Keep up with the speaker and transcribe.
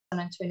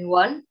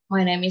2021.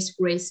 My name is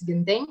Grace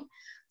Ginting.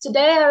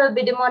 Today I will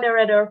be the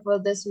moderator for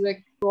this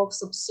week's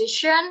workshop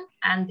session,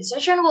 and the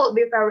session will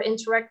be very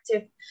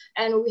interactive,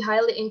 and we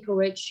highly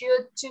encourage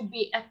you to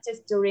be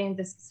active during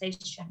this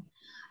session.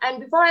 And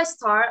before I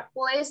start,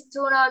 please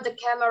turn on the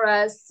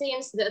cameras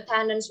since the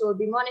attendance will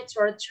be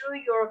monitored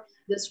through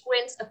the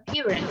screens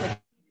appearing.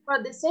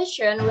 For this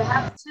session, we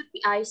have two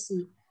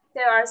PIC.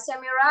 They are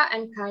Samira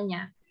and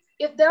Kanya.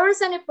 If there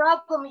is any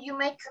problem, you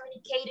may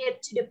communicate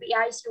it to the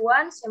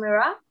PIC1,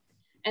 Samira.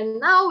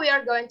 And now we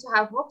are going to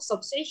have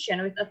workshop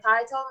session with a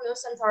title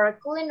Nusantara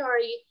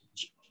Culinary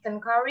Chicken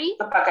Curry.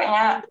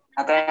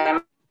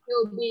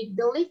 Will be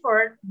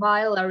delivered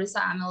by Larissa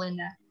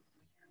Amelinda.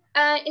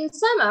 In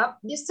sum up,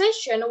 this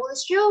session will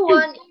show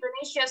one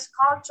Indonesia's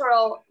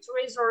cultural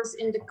treasures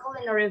in the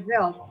culinary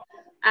field.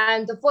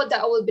 And the food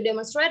that will be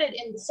demonstrated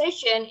in the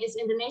session is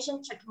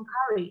Indonesian chicken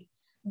curry.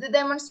 The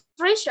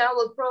demonstration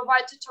will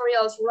provide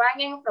tutorials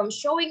ranging from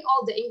showing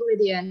all the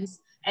ingredients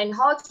and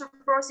how to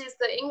process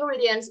the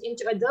ingredients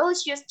into a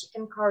delicious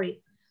chicken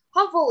curry.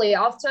 Hopefully,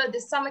 after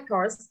this summer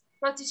course,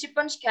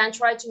 participants can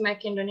try to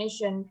make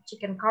Indonesian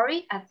chicken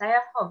curry at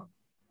their home.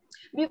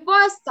 Before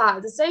I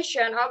start the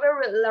session, I will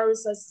read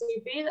Larissa's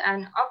CV,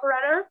 and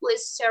operator,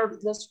 please share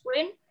the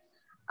screen.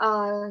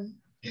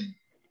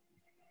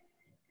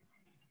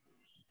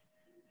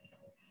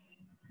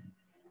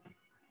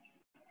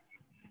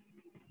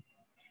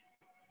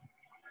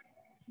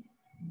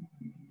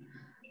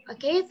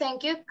 Okay,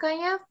 thank you,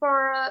 Kanya,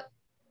 for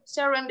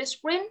sharing the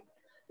screen.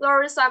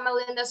 Larissa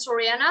Amelinda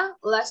Soeryana,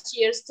 last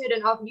year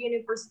student of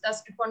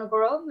Universitas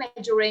Diponegoro,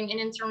 majoring in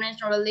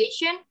international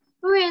relations,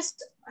 who is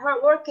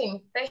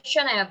hardworking,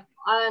 passionate,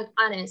 and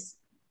honest.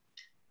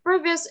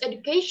 Previous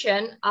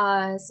education,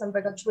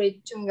 Sampaikan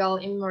Tri Tunggal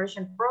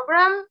Immersion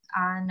Program,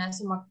 and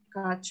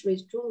Sampaikan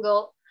Tri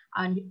Tunggal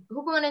and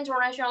Hubungan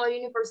International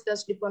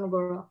Universitas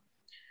Diponegoro.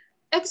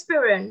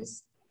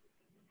 Experience.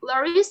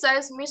 Larissa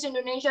is Miss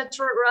Indonesia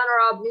third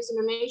runner-up Miss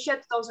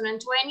Indonesia 2020,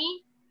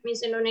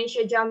 Miss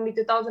Indonesia Jambi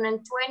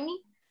 2020,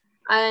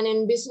 and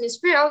in business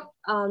field,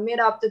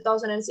 Mid-Up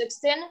 2016,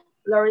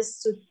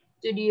 Larissa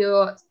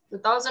Studio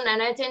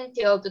 2018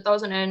 till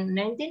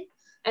 2019,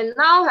 and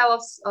now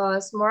Health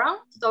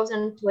Semarang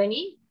 2020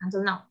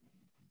 until now.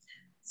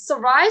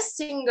 Surprise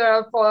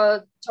singer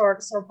for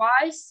third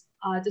surprise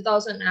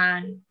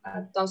 2015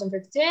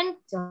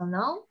 till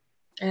now,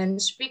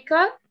 and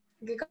speaker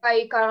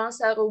GKI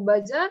Karangsaru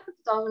Baja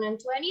 2020,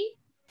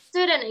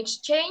 student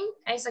exchange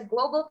as a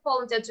global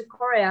volunteer to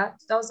Korea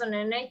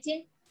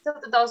 2018 to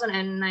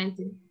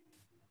 2019.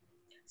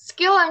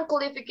 Skill and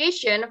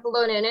qualification: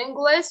 fluent in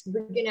English,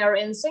 beginner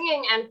in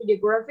singing and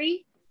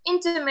videography,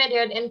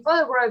 intermediate in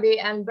photography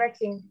and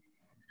baking,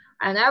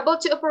 and able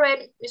to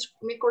operate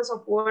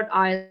Microsoft Word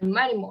and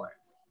many more.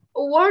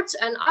 Awards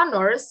and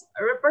honors: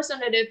 a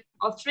representative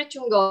of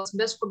Tritunggal's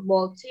best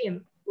football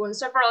team, won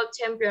several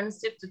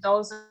championships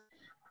 2012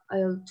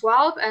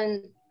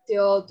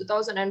 until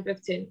 2015.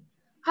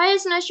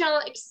 Highest national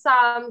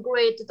exam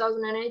grade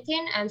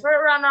 2018 and third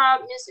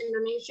runner-up Miss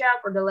Indonesia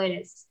for the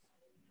latest.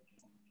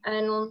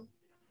 And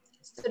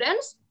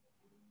students,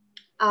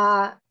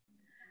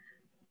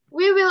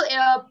 we will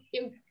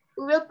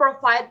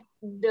provide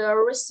the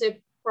receipt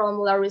from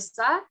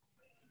Larissa.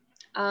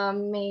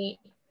 May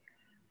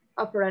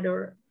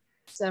operator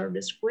share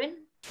the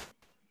screen.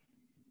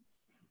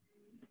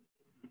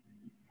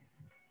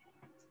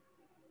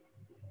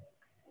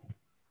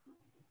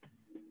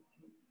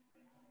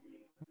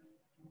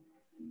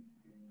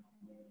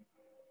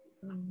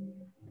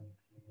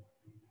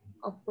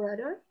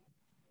 Operator.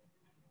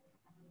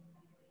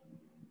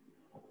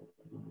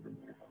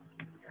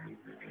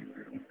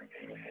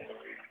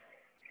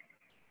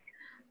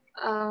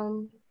 I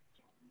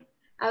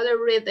will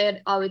read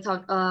it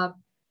without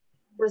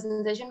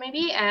presentation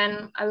maybe,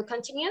 and I will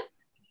continue.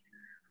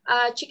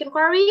 Chicken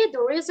curry,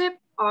 the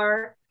recipe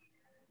are,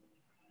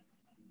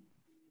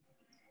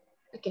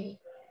 okay,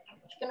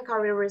 chicken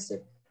curry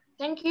recipe.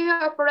 Thank you,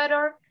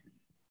 operator.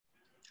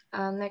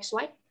 Next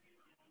slide.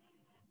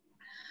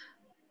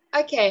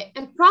 Okay,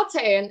 and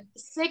protein,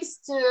 6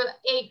 to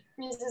 8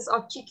 pieces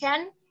of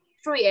chicken,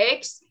 3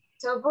 eggs,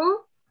 tofu,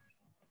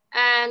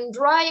 and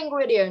dry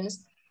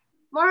ingredients,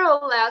 more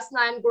or less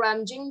 9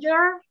 gram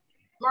ginger,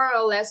 more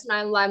or less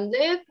 9 lime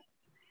leaf,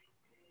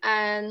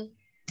 and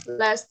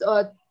less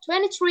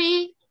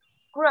 23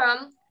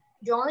 gram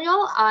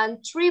jonio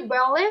and 3 bay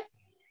leaf,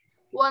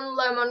 1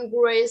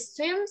 lemongrass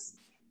stems,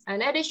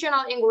 and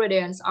additional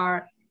ingredients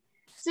are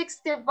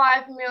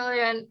 65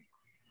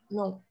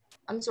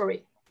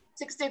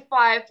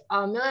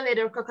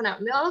 milliliter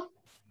coconut milk,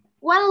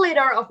 1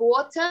 liter of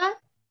water,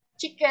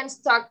 chicken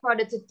stock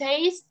powder to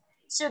taste,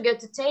 sugar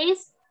to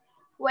taste,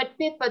 white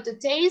pepper to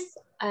taste,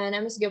 and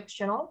MSG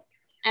optional,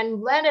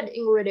 and blended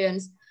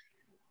ingredients,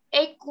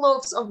 8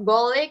 cloves of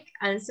garlic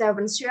and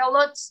 7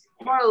 shallots,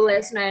 more or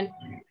less 8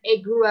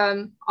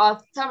 grams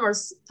of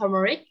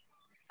turmeric,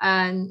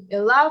 and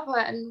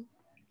 11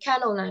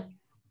 candle nut.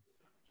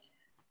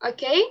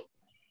 Okay,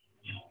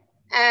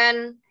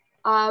 and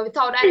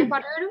without any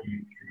further ado,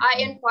 I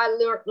invite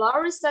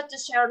Larissa to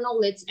share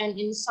knowledge and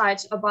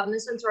insights about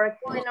Nusantara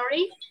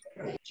culinary,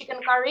 chicken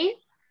curry.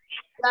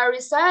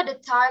 Larissa, the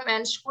time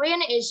and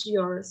screen is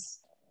yours.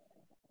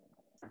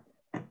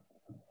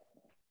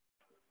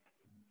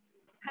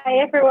 Hi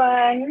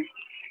everyone.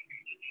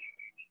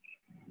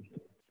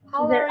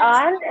 How Is it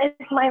on?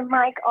 Is my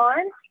mic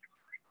on?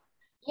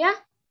 Yeah.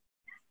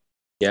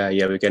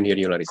 Yeah, we can hear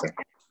you, Larissa.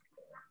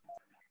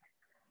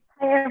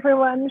 Hi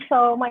everyone.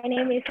 So my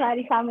name is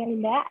Larissa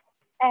Amelinda.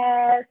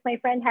 As my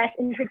friend has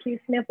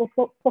introduced me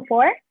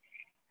before,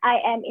 I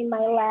am in my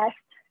last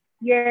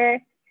year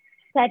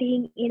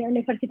studying in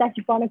Universitas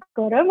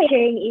Diponegoro,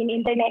 majoring in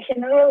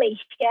international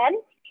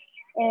relations.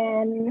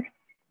 And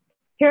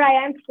here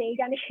I am today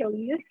going to show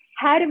you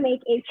how to make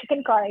a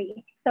chicken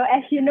curry. So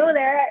as you know,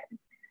 there are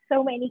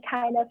so many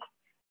kind of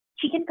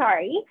chicken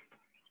curry.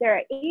 There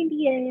are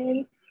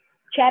Indian,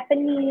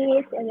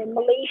 Japanese, and then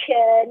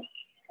Malaysian,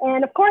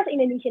 and of course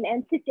Indonesian.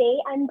 And today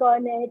I'm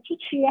gonna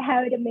teach you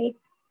how to make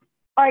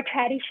our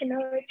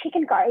traditional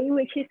chicken curry,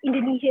 which is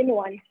Indonesian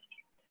one.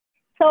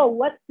 So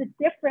what's the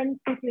difference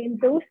between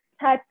those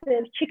types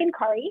of chicken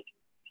curry?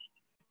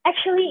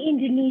 Actually,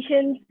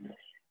 Indonesian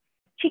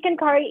chicken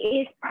curry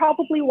is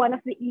probably one of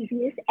the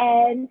easiest,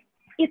 and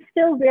it's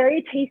still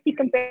very tasty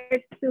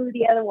compared to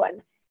the other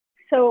ones.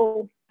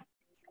 So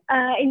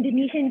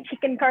Indonesian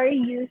chicken curry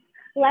use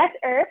less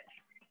herbs,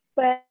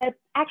 but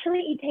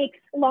actually it takes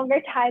longer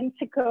time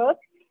to cook,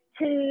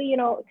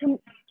 to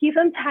give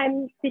them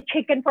time, the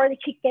chicken for the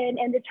chicken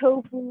and the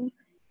tofu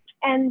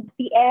and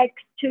the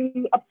eggs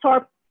to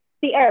absorb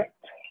the herbs.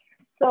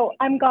 So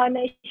I'm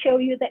gonna show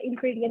you the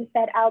ingredients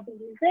that I'll be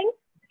using.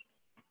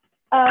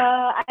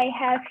 I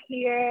have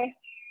here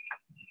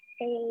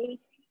a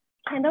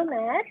candle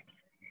nut,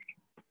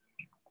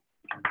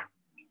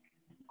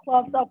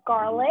 cloves of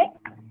garlic,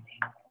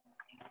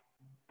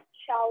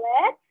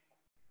 shallot,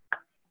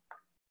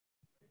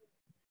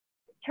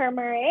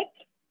 turmeric,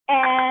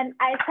 and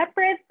I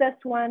separate this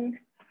one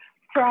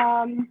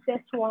from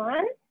this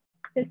one.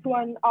 This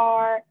one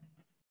are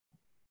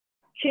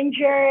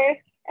ginger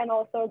and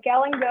also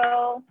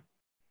galangal,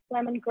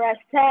 lemongrass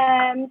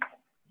stems,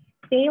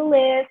 bay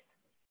leaf,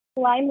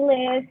 lime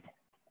leaf,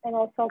 and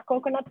also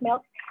coconut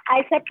milk.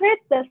 I separate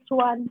this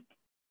one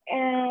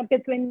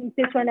between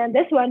this one and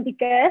this one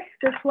because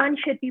this one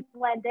should be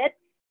blended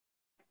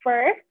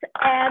first,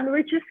 and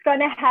we're just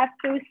gonna have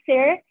to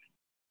share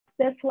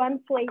this one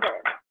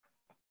flavor.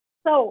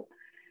 So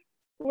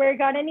we're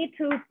gonna need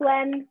to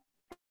blend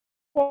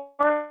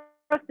 4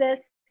 of this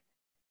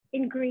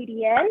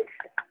ingredients,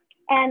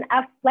 and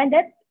I've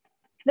blended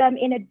them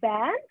in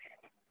advance.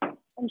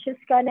 I'm just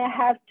gonna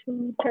have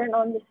to turn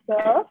on the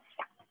stove.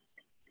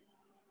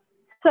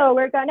 So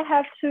we're gonna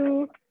have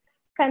to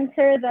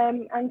censor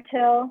them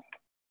until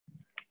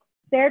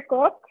they're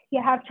cooked.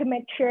 You have to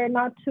make sure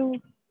not to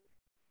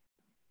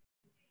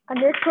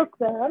undercook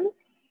them,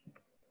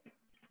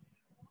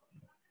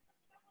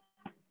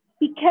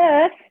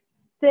 because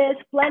this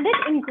blended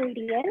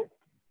ingredient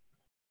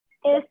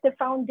is the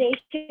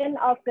foundation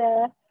of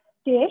the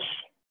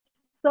dish.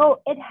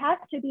 So it has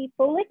to be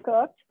fully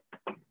cooked,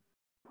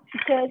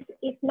 because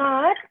if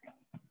not,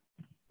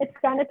 it's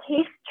gonna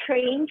taste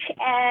strange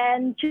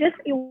and just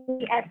it won't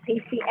be as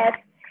tasty as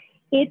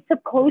it's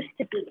supposed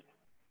to be.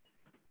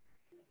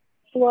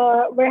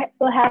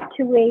 We'll have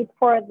to wait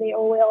for the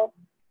oil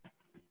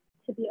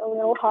to be a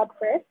little hot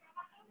first.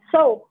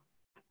 So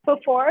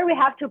before we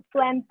have to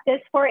blend these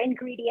 4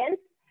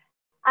 ingredients,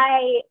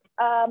 I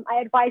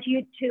advise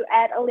you to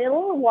add a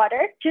little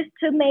water just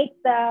to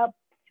make the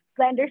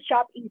blender's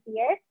job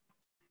easier.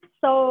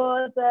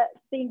 So the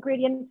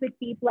ingredients would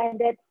be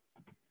blended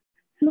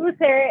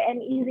smoother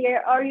and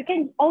easier, or you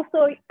can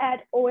also add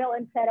oil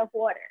instead of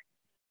water.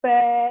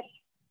 But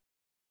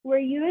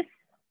we use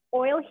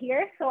oil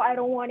here, so I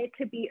don't want it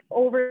to be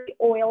overly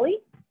oily.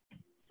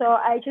 So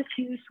I just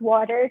use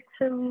water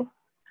to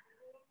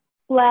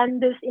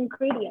blend these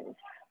ingredients.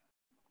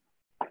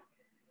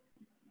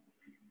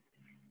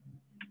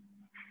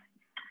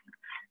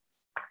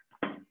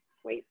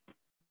 Wait,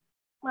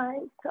 my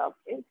stove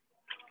is,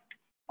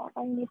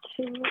 I need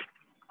to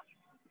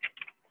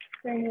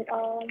turn it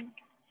on.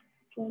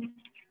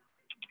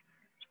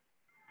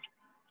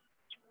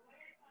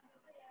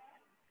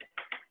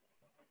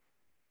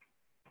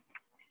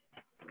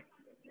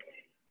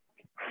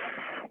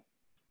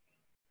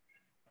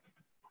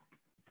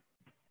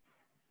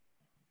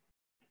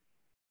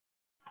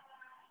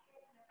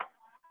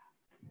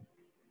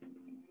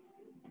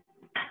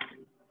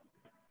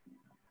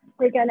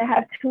 We're gonna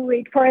have to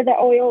wait for the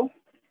oil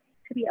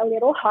to be a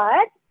little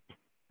hot.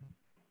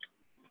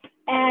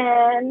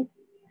 And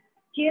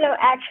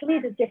actually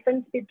the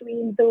difference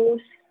between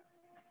those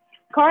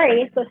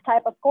curries, those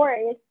type of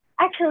curries,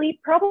 actually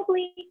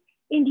probably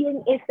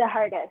Indian is the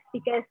hardest,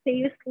 because they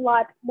use a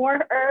lot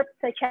more herbs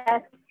such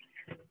as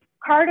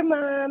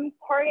cardamom,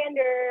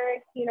 coriander,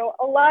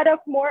 a lot of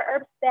more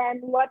herbs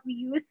than what we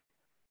use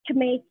to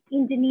make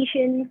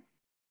Indonesian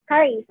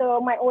curry. So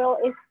my oil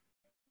is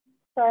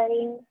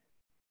starting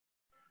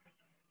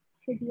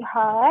to be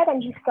hot.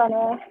 I'm just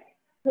gonna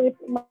put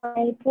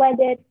my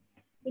blended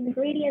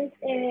ingredients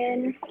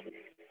in.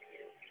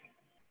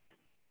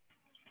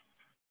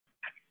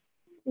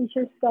 We're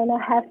just gonna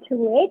have to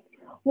wait.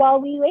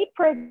 While we wait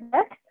for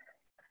this,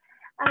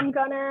 I'm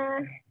gonna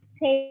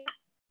take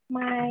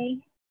my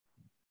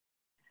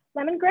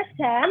lemongrass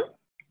stem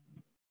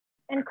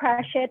and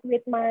crush it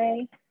with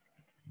my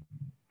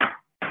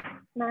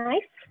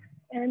knife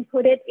and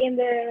put it in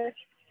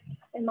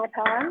my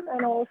pan,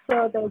 and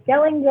also the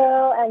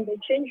galangal and the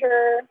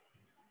ginger.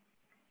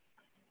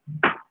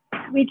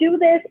 We do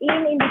this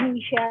in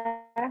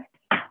Indonesia.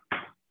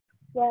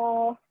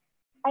 Well,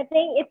 I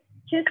think it's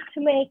just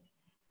to make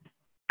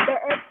the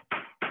herb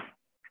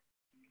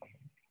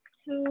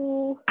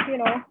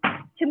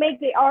to make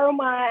the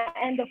aroma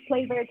and the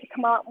flavor to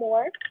come out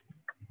more.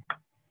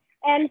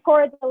 And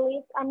for the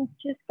leaves, I'm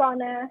just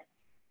gonna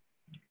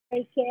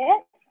break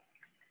it.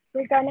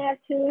 We're gonna have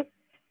to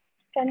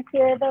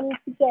consider them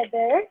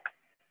together.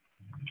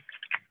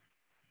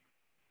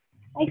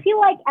 I feel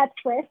like at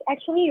first,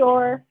 actually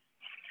your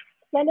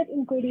blended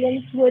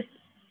ingredients would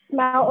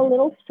smell a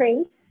little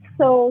strange.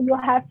 So you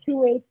have to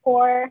wait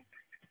for a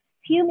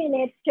few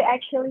minutes to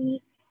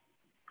actually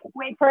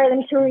wait for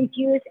them to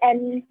reduce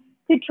and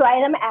to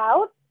try them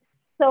out.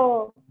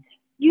 So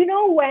you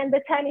know when the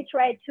time is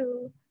right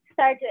to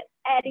start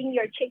adding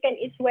your chicken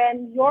is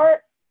when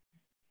your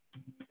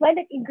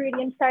blended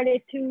ingredients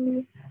started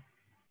to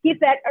give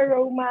that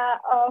aroma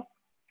of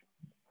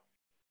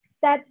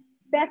that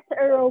best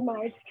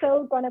aroma. It's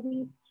still gonna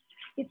be,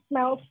 it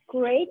smells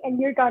great and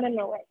you're gonna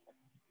know it.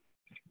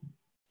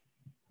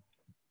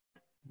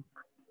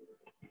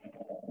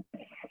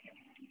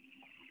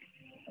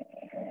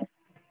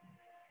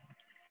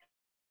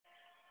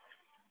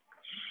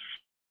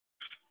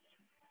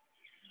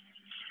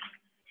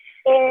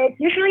 It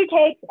usually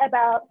takes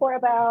about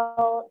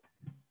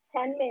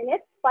 10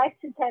 minutes, 5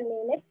 to 10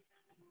 minutes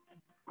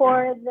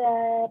for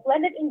the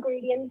blended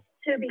ingredients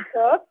to be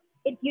cooked.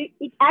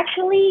 It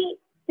actually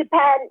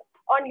depends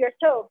on your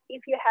stove.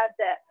 If you have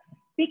the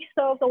big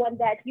stove, the one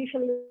that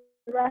usually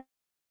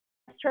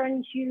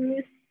restaurants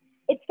use,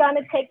 it's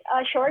gonna take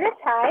a shorter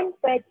time,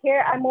 but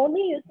here I'm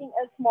only using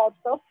a small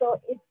stove, so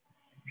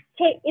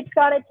it's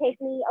gonna take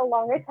me a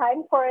longer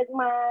time for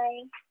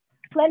my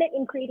blended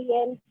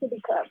ingredients to be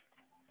cooked.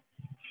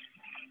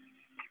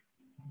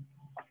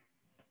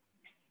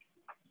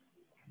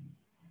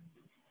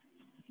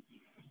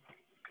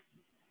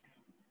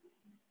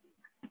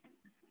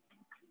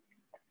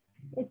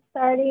 It's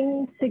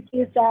starting to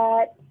give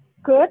that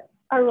good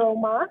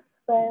aroma,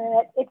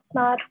 but it's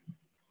not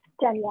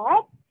done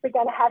yet. We're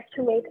gonna have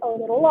to wait a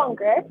little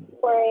longer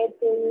for it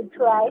to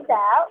dry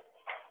out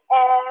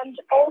and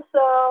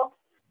also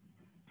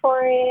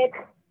for it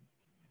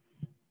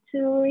to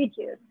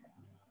reduce.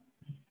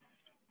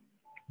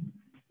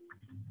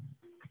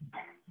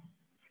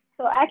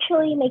 So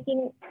actually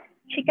making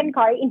chicken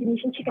curry,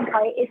 Indonesian chicken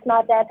curry is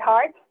not that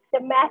hard.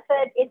 The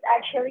method is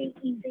actually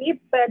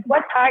easy, but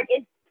what's hard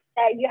is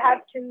that you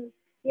have to,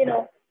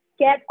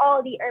 get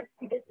all the herbs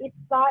because it's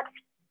not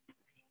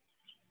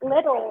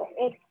little.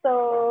 It's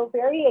so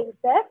variative,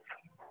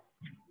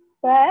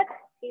 but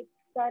it's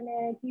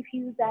gonna give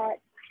you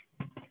that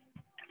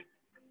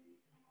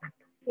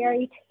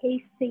very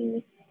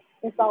tasty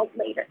result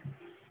later.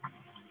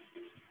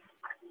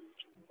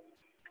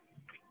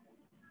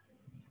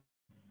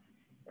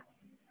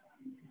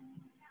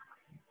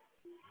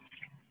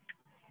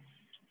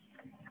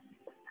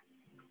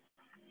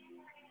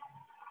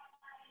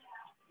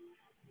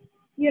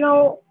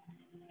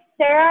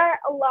 There are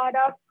a lot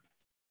of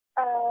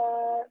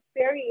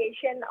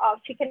variation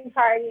of chicken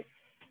curry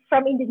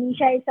from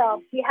Indonesia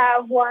itself. We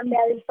have one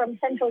that is from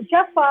Central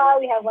Java,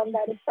 we have one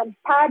that is from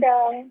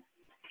Padang,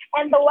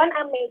 and the one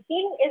I'm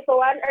making is the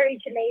one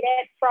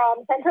originated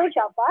from Central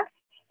Java.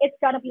 It's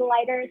gonna be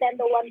lighter than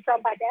the one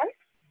from Padang.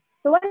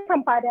 The one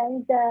from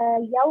Padang,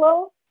 the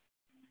yellow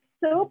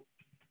soup,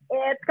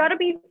 it's gonna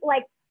be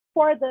like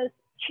for the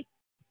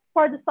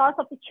sauce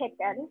of the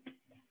chicken.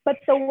 But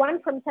the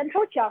one from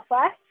Central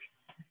Java,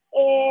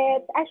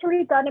 it's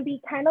actually gonna be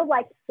kind of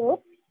like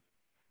soup.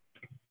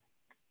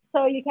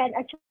 So you can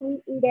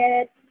actually eat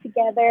it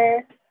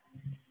together.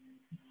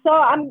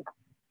 So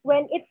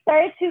when it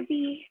starts to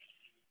be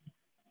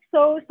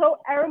so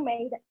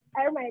aromatic,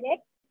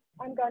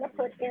 I'm gonna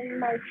put in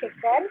my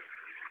chicken.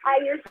 I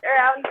use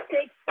around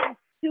 6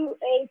 to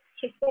 8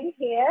 chicken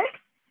here.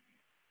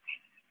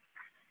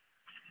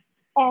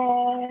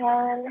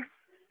 And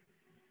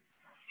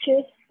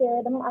just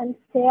stir them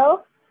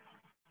until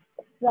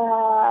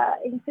the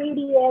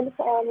ingredients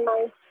and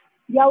my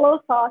yellow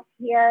sauce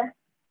here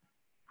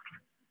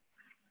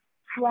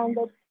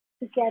blended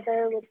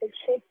together with the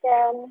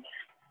chicken.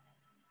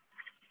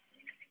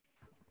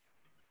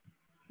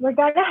 We're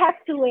gonna have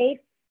to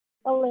wait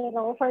a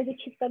little for the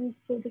chicken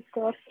to be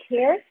cooked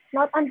here,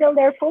 not until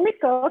they're fully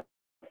cooked,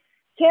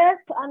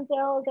 just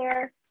until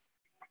they're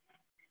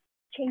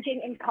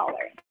changing in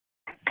color.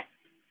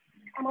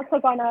 I'm also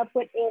gonna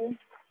put in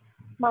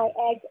my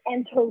egg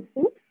and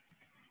tofu.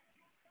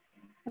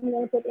 I'm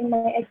gonna put in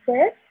my egg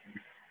first.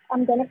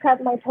 I'm gonna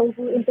cut my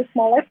tofu into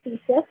smaller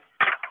pieces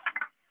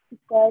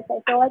because I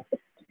feel like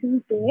it's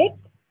too big.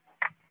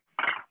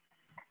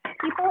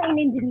 People in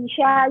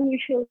Indonesia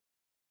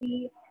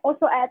usually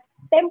also add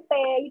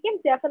tempe. You can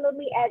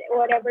definitely add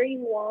whatever you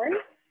want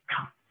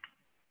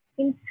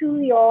into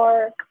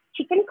your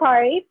chicken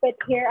curry, but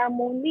here I'm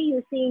only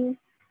using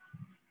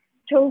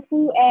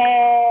tofu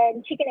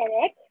and chicken and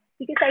egg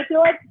because I feel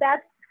like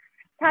that's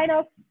kind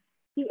of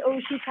the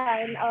OG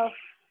kind of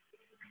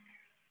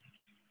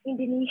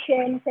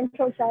Indonesian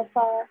Central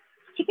Java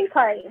chicken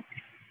curry.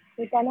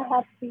 We're gonna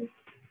have to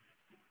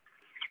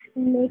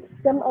mix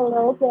them a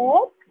little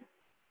bit.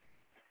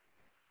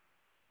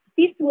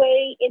 This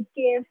way, it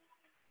gives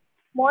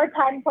more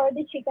time for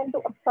the chicken to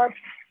absorb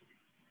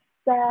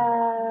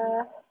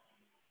the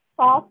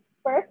sauce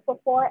first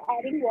before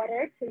adding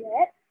water to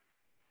it.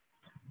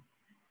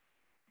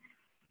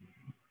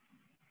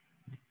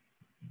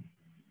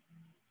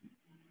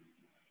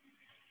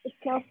 It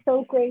smells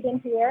so great in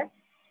here.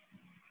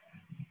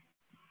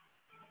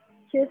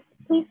 Just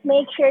please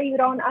make sure you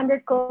don't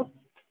undercook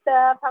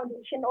the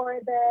foundation or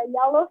the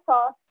yellow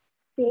sauce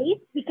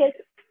base because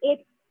if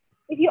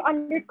you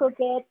undercook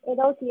it,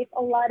 it'll give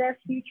a lot of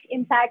huge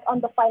impact on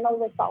the final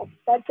result.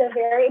 That's a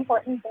very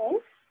important thing.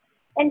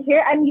 And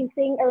here I'm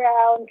using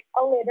around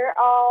a liter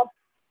of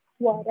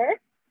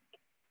water.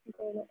 I'm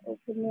going to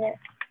open it.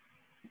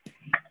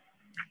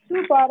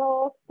 2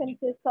 bottles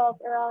consist of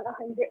around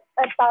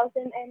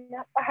 1,000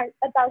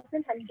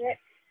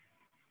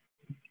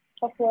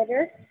 of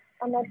water.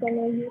 I'm not going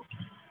to use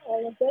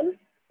all of them.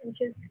 I'm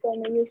just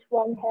going to use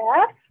 1/2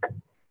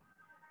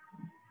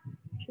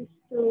 just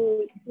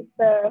to keep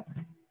the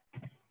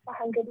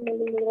 100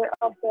 milliliter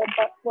of the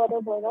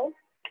water bottle.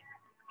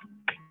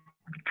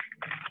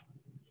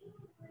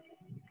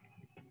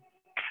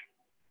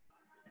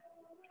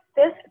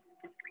 This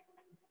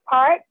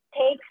part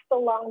takes the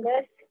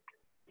longest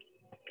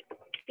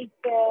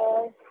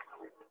because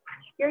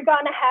you're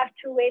gonna have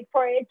to wait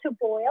for it to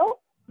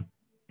boil.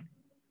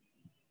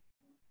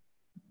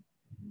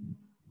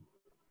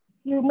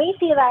 You may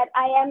see that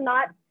I am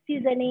not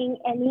seasoning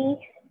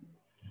any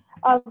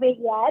of it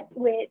yet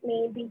with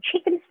maybe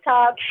chicken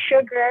stock,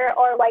 sugar,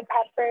 or white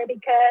pepper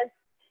because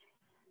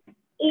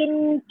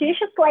in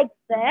dishes like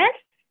this,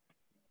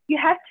 you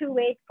have to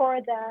wait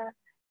for the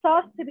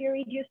sauce to be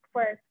reduced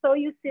first. So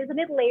you season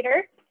it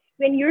later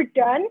when you're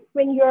done,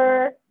 when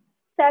you're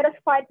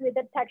satisfied with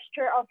the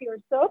texture of your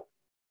soup,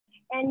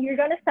 and you're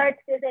gonna start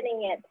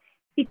seasoning it.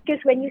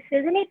 Because when you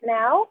season it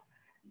now,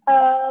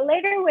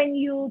 later when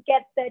you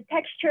get the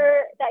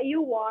texture that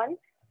you want,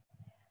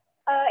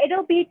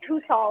 it'll be too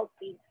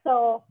salty.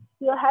 So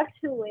you'll have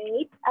to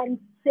wait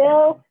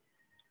until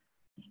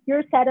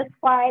you're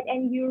satisfied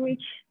and you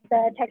reach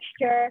the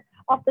texture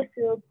of the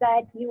soup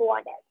that you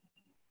wanted.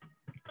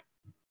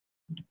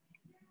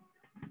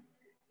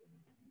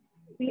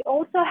 We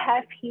also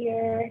have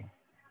here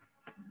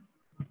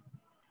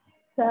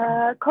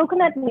the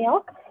coconut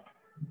milk,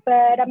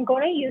 but I'm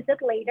going to use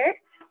it later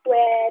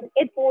when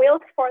it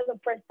boils for the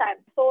first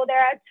time. So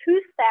there are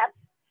 2 steps.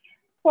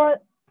 For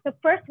the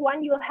first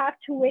one, you'll have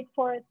to wait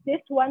for this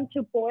one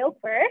to boil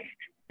first.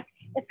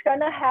 It's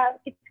gonna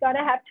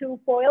have to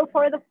boil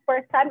for the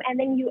first time, and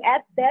then you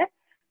add the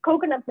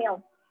coconut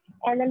milk.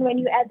 And then when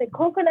you add the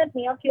coconut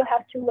milk, you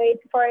have to wait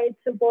for it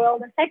to boil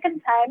the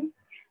second time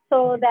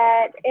so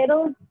that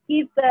it'll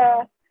give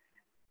the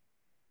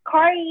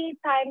curry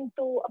time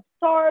to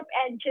absorb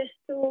and just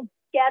to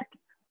get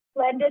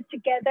blended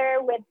together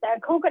with the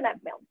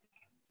coconut milk.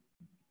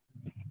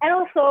 And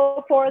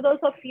also for those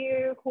of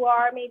you who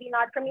are maybe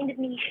not from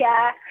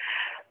Indonesia,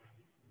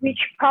 which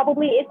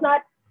probably is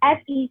not as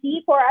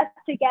easy for us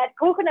to get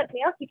coconut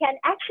milk, you can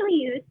actually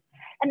use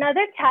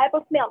another type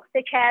of milk,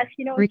 such as,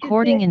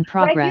 recording in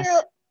progress.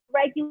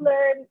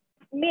 Regular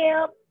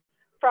milk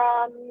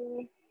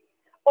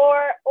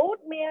or oat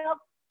milk.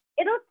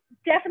 It'll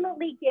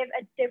definitely give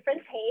a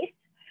different taste,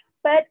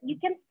 but you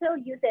can still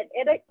use it.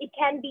 It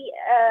can be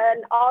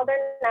an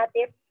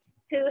alternative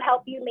to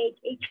help you make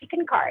a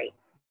chicken curry.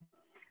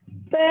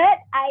 But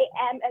I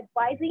am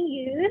advising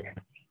you,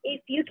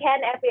 if you can,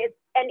 if it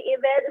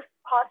is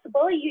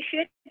possible, you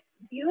should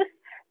use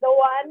the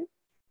one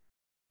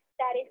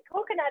that is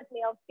coconut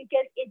milk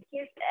because it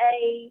gives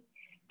a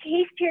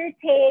tastier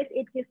taste.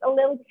 It gives a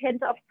little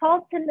hint of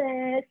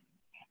saltiness.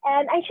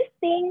 And I just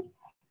think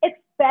it's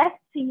best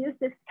to use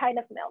this kind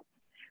of milk.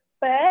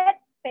 But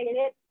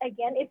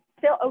again, it's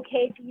still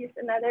okay to use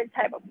another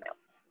type of milk.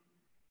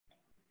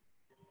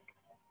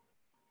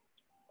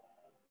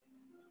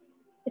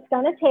 It's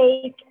gonna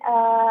take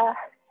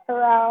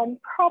around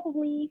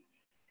probably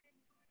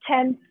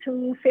 10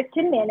 to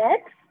 15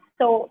 minutes.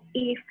 So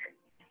if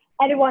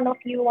any one of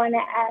you wanna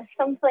add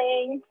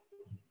something,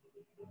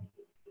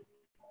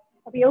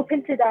 I'll be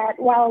open to that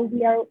while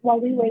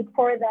we wait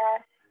for the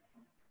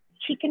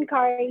chicken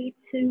curry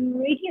to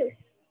reduce.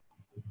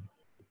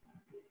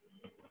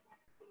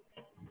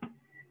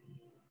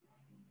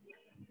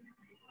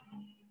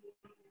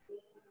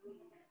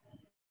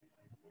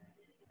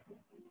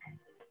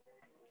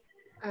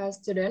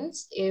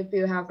 Students, if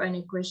you have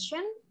any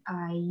question,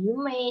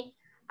 you may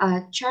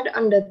chat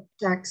on the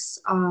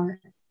text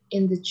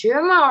in the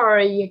Zoom, or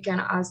you can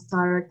ask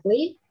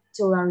directly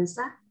to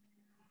Larissa.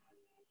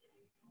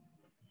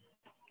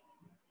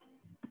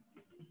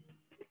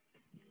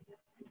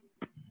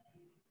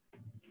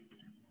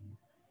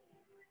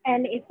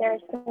 And if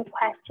there's no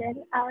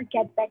question, I'll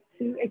get back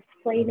to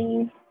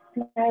explaining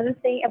another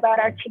thing about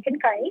our chicken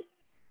curry.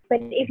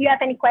 But if you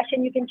have any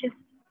question, you can just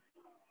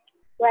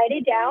write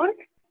it down.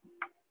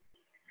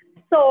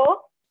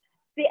 So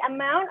the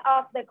amount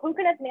of the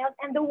coconut milk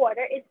and the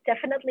water is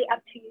definitely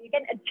up to you. You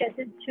can adjust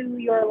it to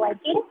your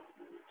liking.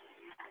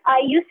 I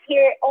use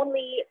here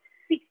only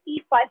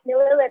 65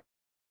 milliliter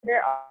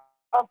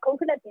of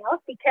coconut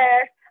milk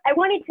because I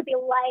want it to be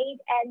light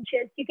and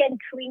just you can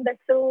cream the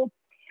soup.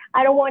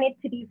 I don't want it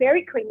to be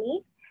very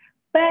creamy.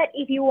 But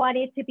if you want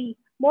it to be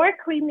more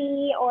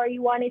creamy or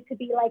you want it to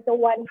be like the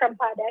one from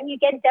Padang, you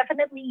can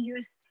definitely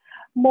use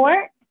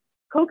more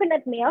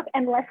coconut milk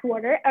and less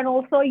water. And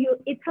also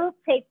it will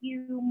take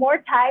you more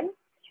time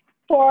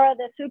for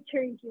the soup to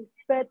reduce.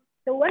 But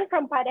the one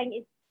from Padang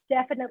is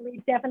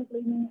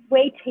definitely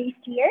way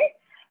tastier.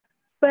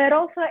 But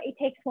also it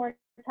takes more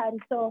time.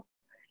 So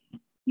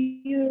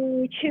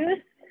you choose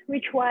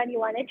which one you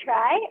want to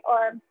try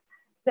or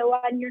the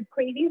one you're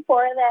craving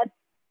for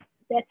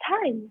that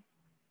time.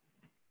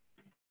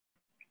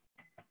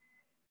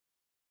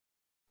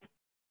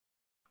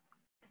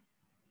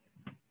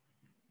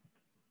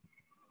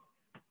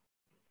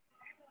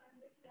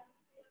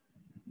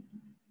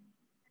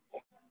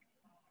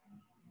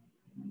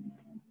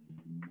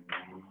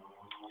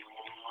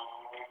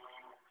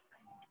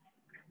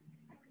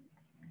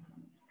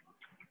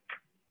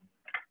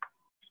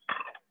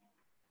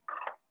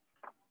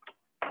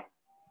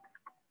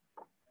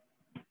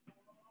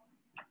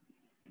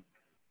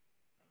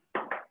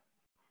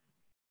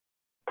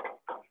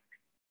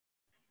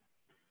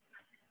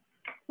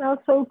 Smells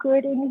so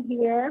good in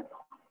here.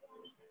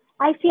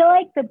 I feel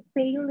like the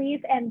bay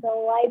leaf and the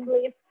lime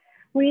leaf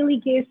really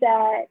gives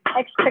that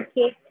extra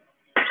kick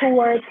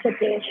towards the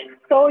dish.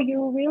 So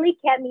you really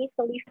can't miss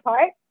the leaf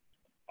part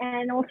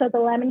and also the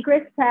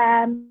lemongrass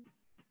stem.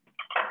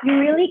 You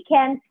really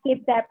can't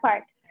skip that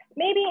part.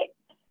 Maybe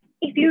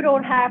if you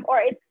don't have or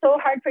it's so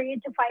hard for you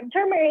to find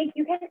turmeric,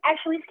 you can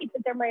actually skip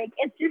the turmeric.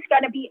 It's just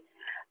gonna be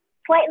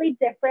slightly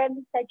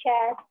different, such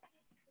as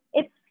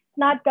it's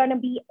not gonna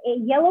be a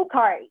yellow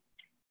curry.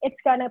 It's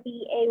gonna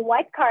be a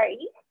white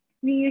curry.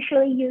 We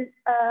usually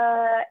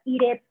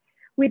eat it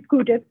with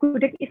gudeg.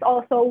 Gudeg is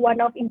also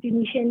one of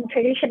Indonesian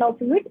traditional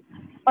food,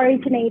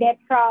 originated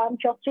from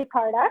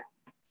Yogyakarta.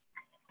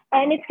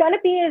 And it's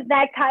gonna be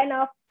that kind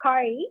of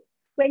curry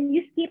when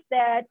you skip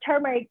the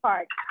turmeric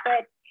part.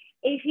 But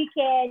if you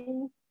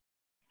can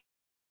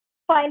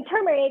find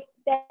turmeric,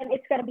 then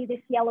it's gonna be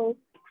this yellow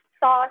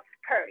sauce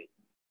curry.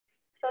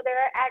 So there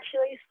are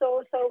actually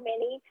so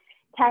many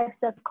types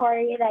of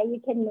curry that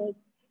you can make.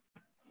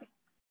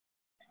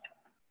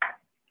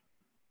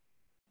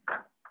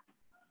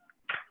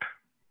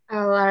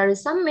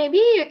 Larissa, maybe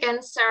you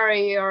can share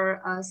your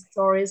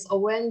stories. Or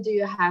when do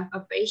you have a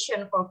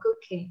passion for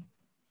cooking?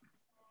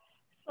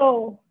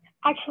 So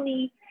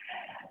actually,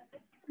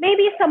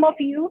 maybe some of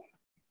you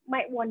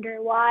might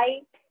wonder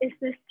why is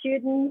the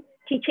student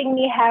teaching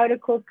me how to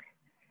cook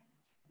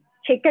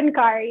chicken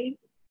curry,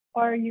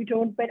 or you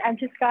don't, but I'm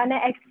just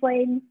gonna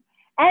explain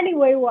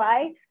anyway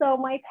why. So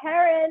my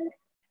parents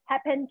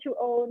happen to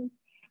own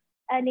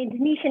an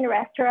Indonesian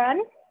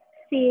restaurant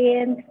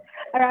since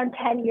around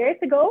 10 years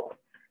ago.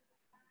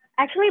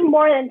 Actually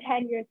more than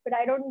 10 years, but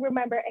I don't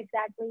remember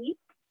exactly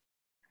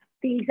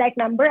the exact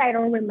number. I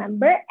don't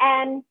remember.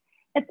 And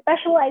it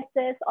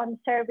specializes on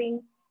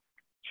serving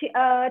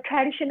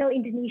traditional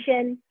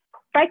Indonesian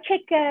fried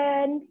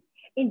chicken,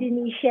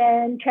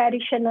 Indonesian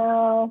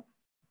traditional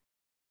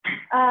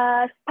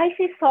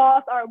spicy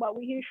sauce, or what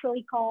we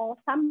usually call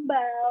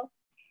sambal.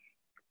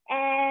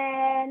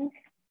 And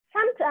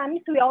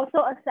sometimes we also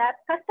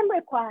accept custom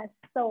requests.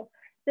 So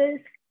the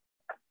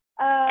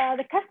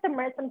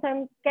customers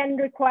sometimes can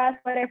request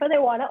whatever they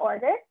want to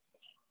order.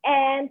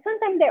 And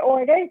sometimes they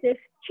order this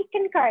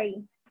chicken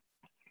curry.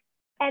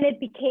 And it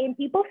became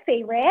people's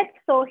favorite.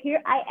 So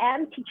here I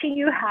am teaching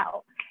you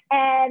how.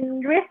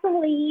 And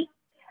recently,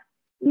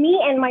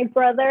 me and my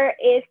brother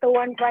is the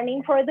one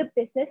running for the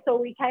business. So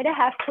we kind of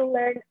have to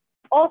learn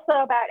also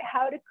about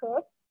how to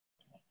cook.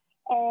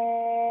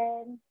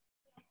 And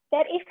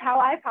that is how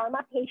I found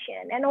my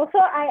passion. And also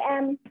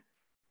I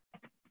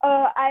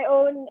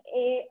own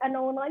an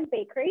online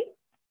bakery.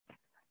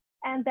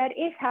 And that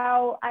is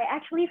how I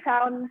actually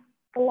found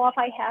the love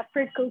I have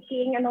for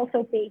cooking and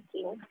also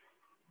baking.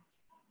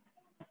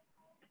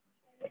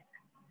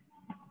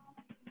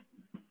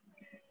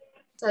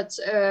 Such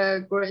a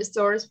great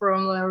stories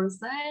from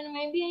Larissa, and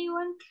maybe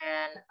anyone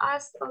can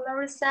ask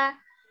Larissa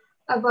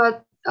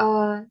about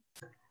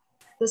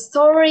the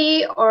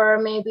story, or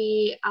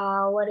maybe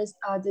what is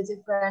the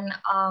different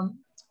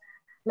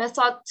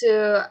method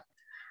to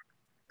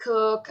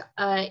cook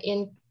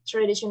in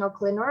traditional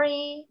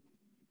culinary.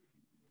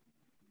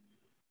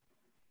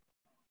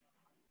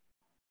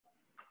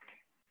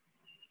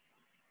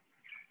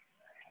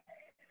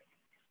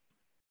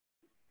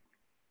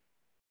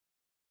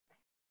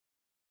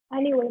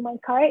 Anyway, my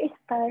curry is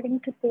starting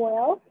to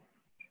boil.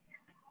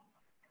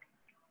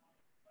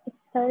 It's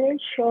starting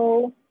to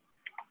show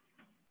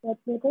that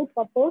little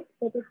bubbles,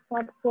 but it's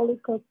not fully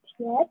cooked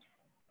yet.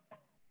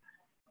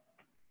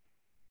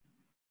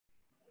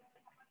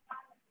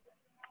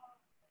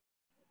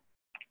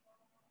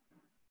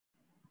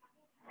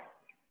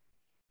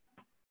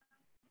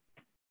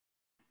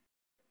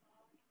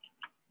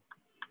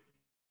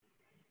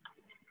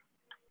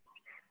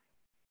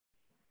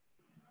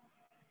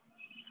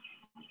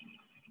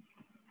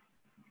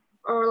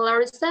 Or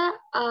Larissa,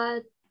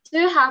 do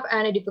you have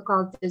any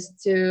difficulties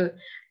to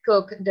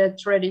cook the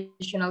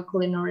traditional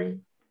culinary?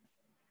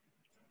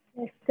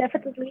 Yes,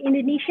 definitely.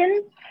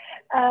 Indonesian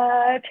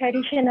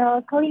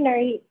traditional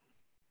culinary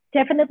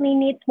definitely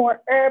needs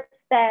more herbs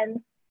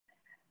than,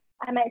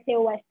 I might say,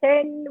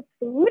 Western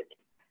food.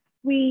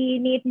 We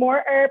need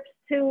more herbs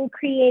to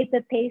create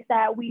the taste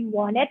that we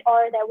wanted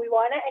or that we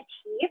want to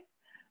achieve.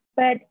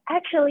 But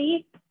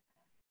actually,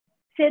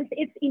 since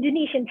it's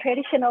Indonesian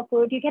traditional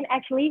food, you can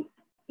actually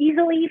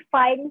easily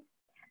find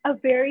a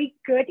very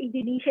good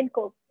Indonesian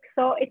cook.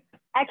 So it's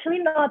actually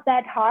not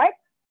that hard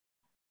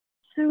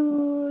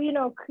to,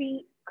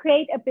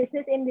 create a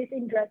business in this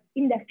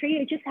industry.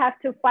 You just have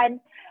to find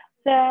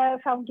the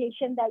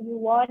foundation that you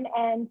want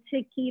and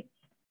to keep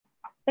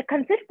the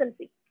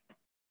consistency.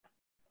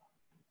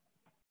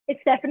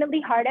 It's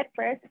definitely hard at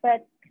first,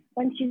 but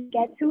once you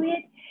get to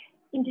it,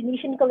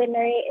 Indonesian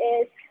culinary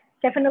is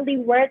definitely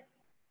worth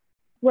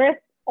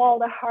all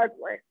the hard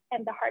work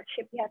and the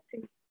hardship you have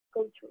to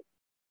go through.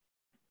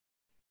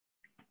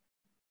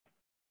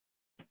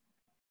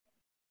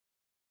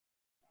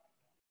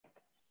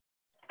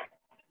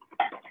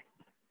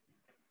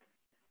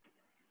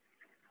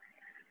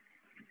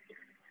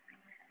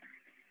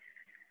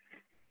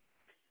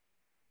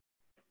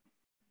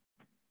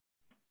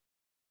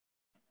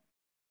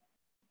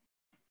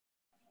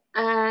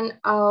 And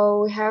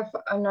we have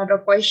another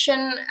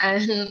question,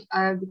 and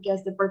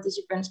because the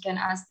participants can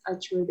ask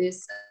through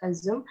this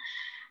Zoom.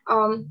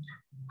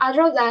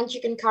 Other than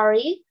chicken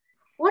curry,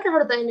 what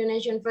are the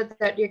Indonesian food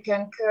that you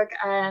can cook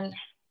and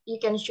you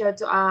can share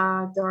to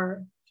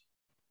other?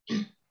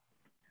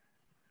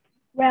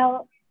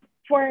 Well,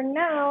 for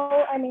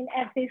now, I mean,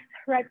 at this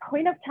right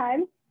point of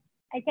time,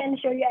 I can't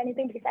show you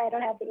anything because I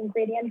don't have the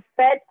ingredients,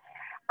 but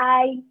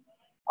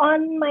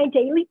on my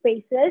daily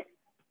basis,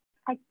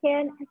 I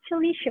can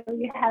actually show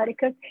you how to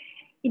cook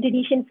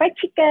Indonesian fried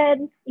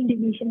chicken,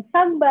 Indonesian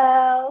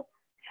sambal,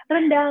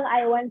 rendang.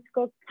 I once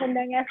cooked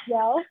rendang as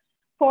well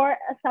for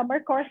a summer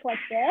course like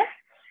this.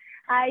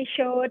 I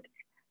showed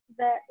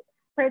the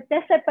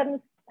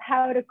participants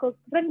how to cook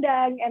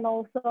rendang and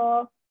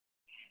also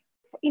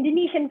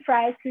Indonesian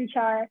fries, which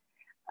are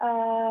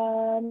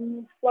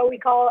what we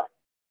call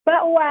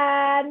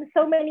bakwan,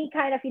 so many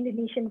kind of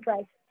Indonesian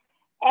fries.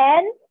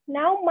 And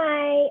now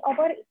my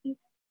opor is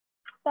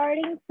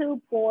starting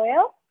to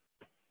boil.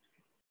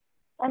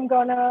 I'm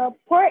gonna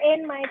pour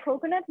in my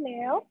coconut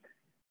milk.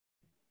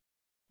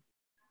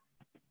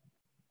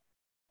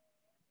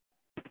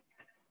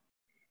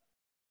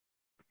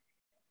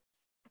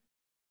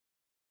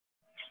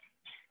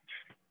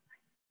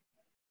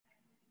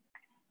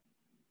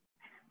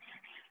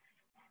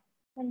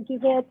 And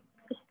give it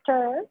a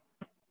stir.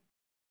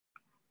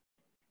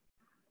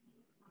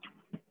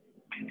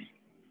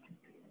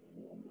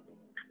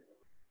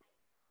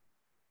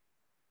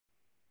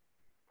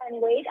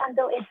 And wait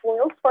until it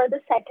boils for the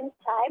second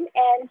time.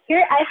 And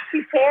here I've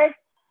prepared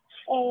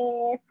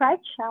a fried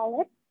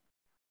shallot.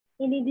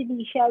 In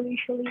Indonesia, we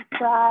usually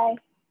fry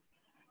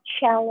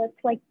shallots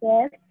like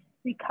this.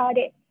 We cut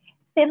it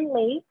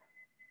thinly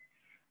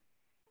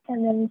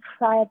and then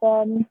fry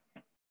them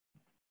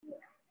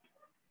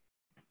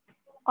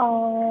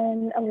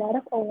on a lot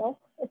of oil.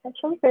 It's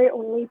actually very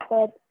oily,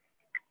 but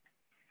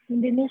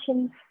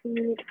Indonesian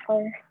food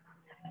are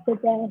the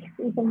best,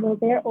 even though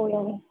they're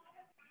oily.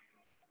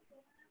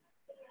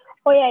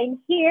 Oh yeah, in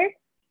here,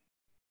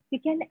 you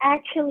can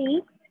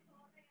actually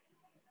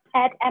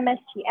add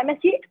MSG.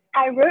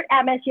 I wrote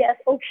MSG as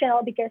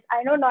optional because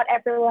I know not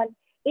everyone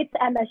eats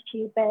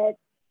MSG, but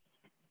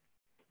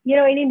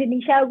in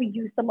Indonesia, we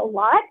use them a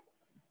lot.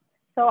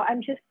 So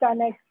I'm just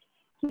gonna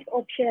keep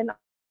option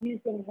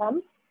using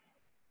them.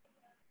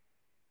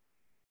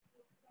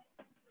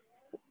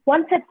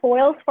 Once it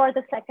boils for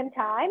the second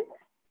time,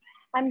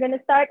 I'm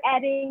gonna start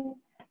adding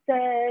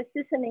the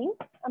seasoning.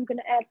 I'm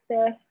gonna add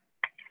the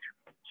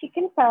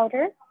chicken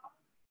powder,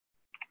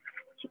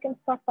 chicken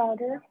stock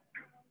powder.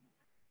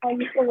 I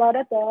use a lot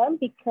of them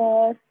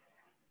because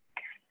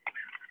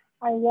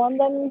I want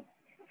them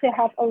to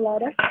have a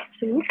lot of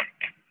soup.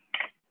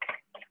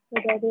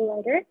 So they'll be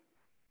lighter.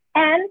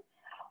 And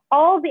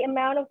all the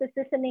amount of the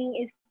seasoning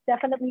is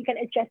definitely, you can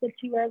adjust it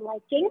to your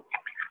liking.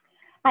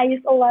 I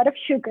use a lot of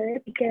sugar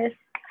because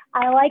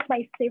I like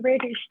my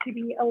favorite dish to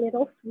be a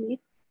little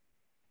sweet.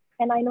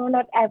 And I know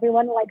not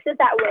everyone likes it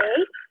that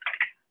way.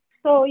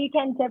 So you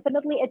can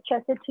definitely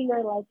adjust it to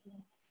your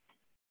liking.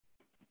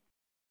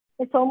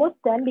 It's almost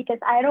done because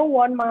I don't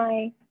want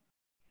my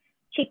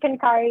chicken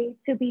curry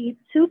to be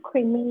too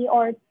creamy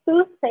or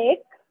too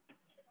thick.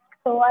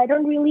 So I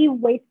don't really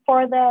wait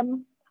for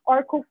them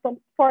or cook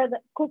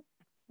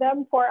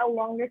them for a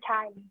longer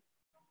time.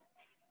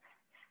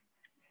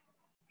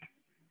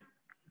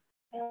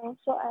 I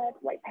also add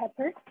white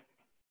pepper.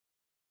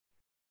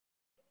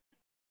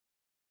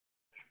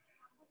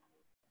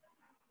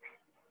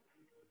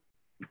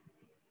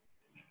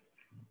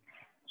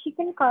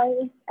 Chicken curry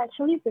is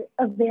actually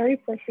a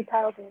very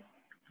versatile dish.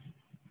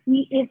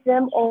 We eat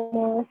them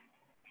almost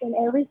in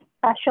every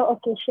special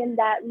occasion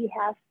that we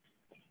have.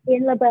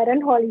 In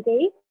Lebaran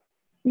holiday,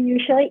 we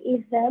usually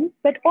eat them,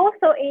 but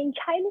also in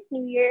Chinese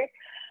New Year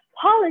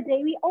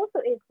holiday, we also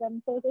eat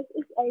them. So this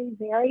is a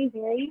very,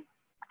 very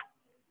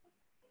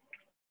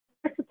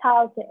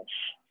versatile dish.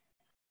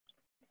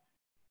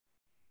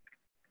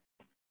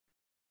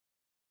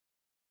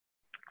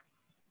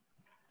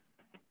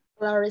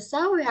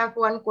 Larissa, we have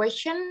one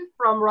question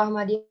from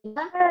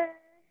Rahmadina.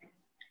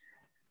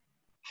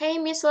 Hey,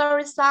 Miss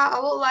Larissa, I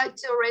would like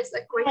to raise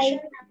a question.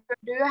 Hi.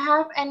 Do you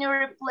have any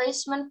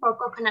replacement for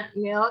coconut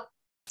milk?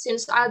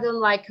 Since I don't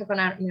like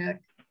coconut milk.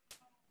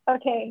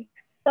 Okay,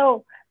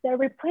 so the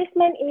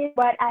replacement is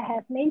what I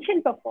have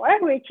mentioned before,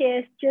 which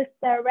is just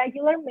the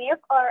regular milk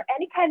or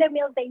any kind of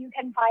milk that you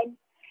can find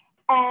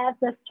at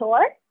the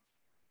store.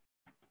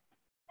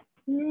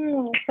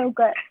 So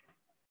good.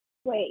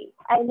 Wait,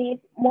 I need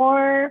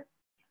more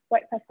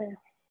white pepper.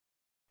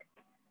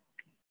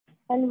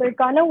 And we're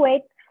gonna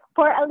wait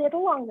for a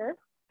little longer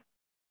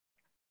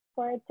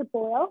for it to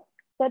boil.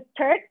 The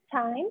third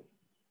time,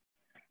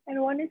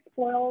 and when it's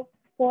boiled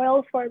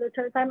for the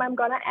third time, I'm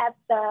gonna add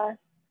the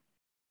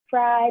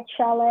fried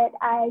shallot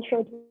I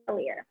showed you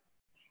earlier.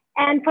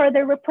 And for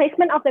the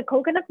replacement of the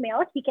coconut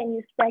milk, you can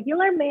use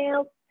regular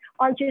milk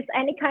or just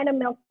any kind of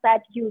milk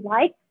that you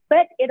like,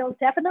 but it'll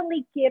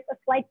definitely give a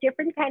slight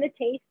different kind of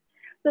taste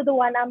to the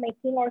one I'm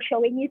making or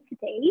showing you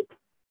today.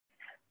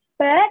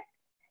 But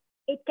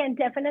it can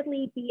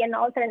definitely be an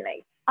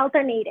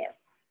alternative.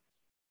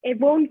 It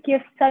won't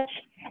give such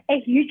a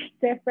huge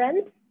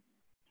difference,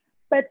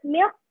 but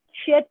milk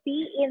should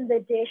be in the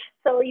dish.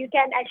 So you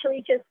can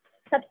actually just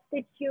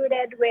substitute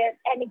it with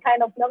any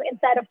kind of milk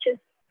instead of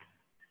just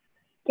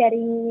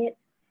getting it,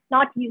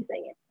 not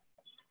using it.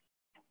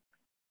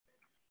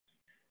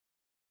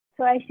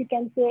 So as you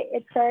can see,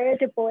 it started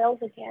to boil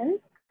again.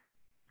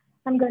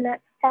 I'm gonna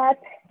add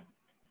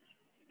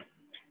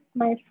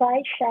my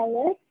fried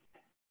shallot.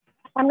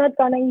 I'm not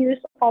gonna use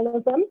all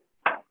of them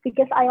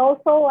because I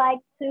also like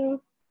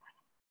to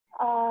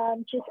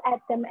just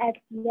add them at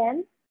the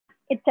end.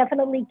 It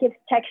definitely gives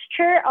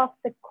texture of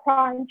the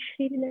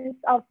crunchiness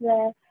of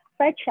the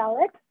fried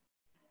shallot.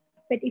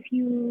 But if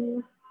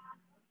you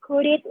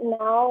cook it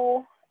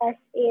now as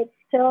it's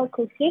still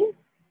cooking,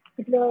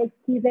 it will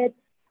give it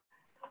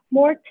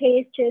more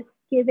taste, just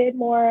give it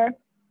more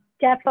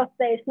depth of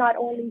taste, not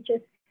only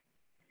just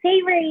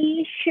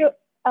savory,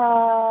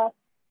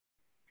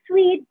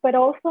 sweet, but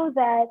also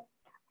that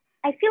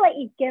I feel like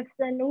it gives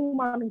an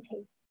umami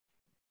taste.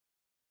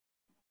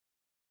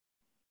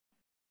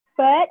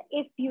 But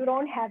if you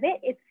don't have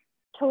it, it's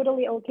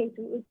totally okay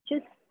too. It's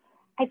just,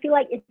 I feel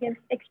like it gives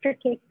extra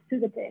kick to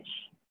the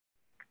dish.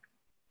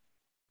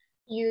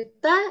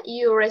 Yuta,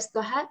 you raised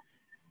the hand.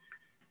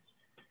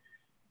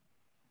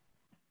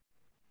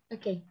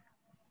 Okay.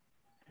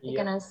 You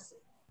can ask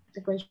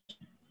the question.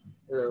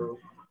 Hello.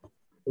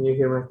 Can you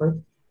hear my voice?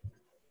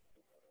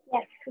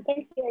 Yes, we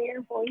can hear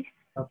your voice.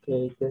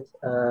 Okay, that's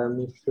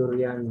Miss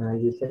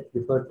Soeryana. You said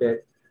before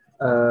that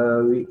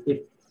we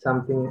eat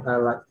something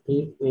like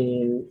this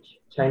in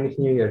Chinese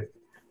New Year.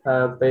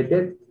 By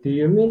that, do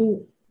you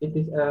mean it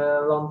is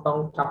a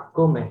lontong cap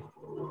gome?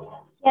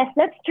 Yes,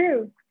 that's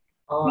true.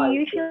 Oh, we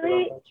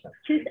usually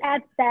just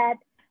add that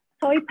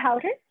soy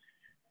powder.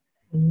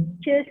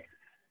 Just,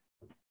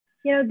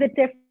 you know, the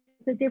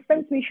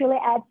difference, we usually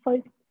add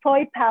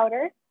soy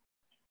powder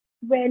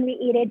when we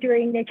eat it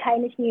during the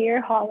Chinese New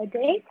Year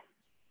holiday.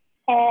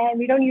 And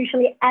we don't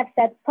usually add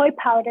that soy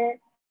powder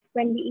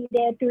when we eat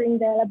it during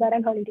the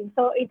Lebaran holiday.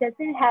 So it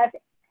doesn't have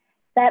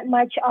that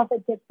much of a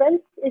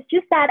difference. It's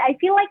just that I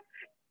feel like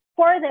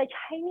for the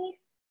Chinese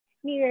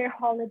New Year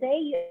holiday,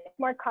 you add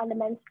more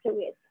condiments to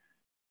it.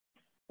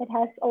 It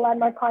has a lot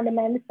more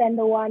condiments than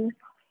the one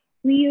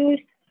we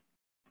use,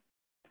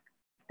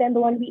 than the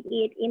one we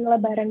eat in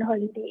Lebaran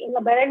holiday. In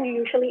Lebaran, we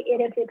usually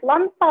eat it with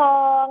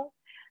lontong,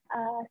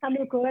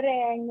 sambal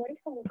goreng. What is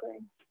sambal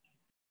goreng?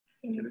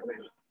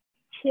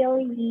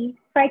 Chili,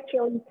 fried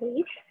chili,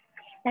 please.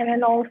 And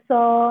then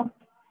also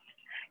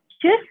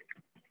just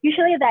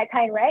usually that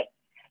kind, right?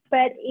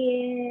 But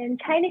in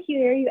Chinese New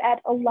Year, you add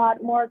a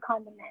lot more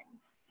condiments.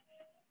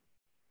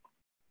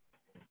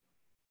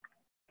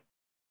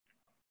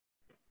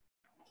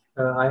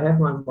 I have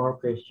one more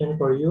question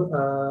for you.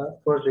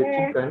 For the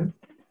chicken,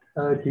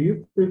 do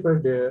you prefer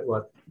the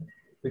what?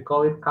 We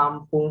call it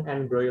kampung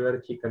and broiler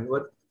chicken.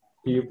 What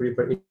do you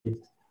prefer in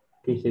this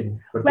kitchen?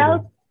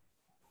 Well,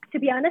 to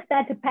be honest,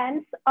 that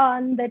depends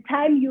on the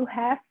time you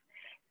have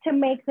to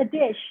make the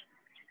dish.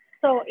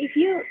 So if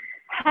you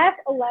have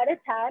a lot of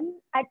time,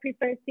 I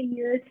prefer to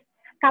use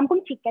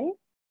kampung chicken,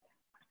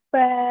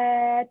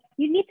 but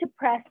you need to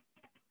press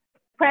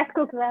press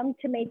cook them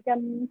to make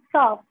them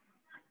soft.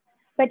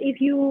 But if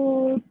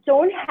you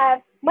don't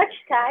have much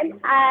time,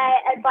 I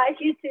advise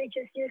you to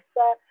just use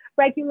the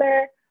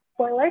regular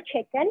boiler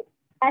chicken,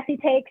 as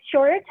it takes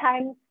shorter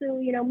time to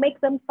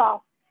make them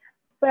soft.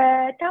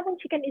 But kampung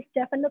chicken is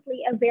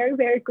definitely a very,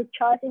 very good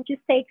choice. It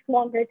just takes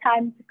longer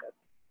time to cook.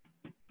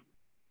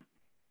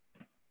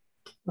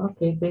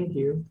 Okay, thank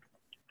you.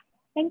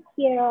 Thank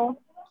you.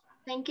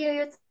 Thank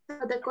you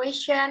for the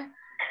question.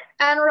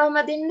 And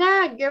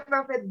Rahmadinda gave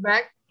a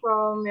feedback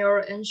from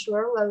your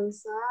answer,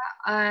 Larissa.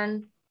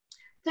 And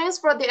thanks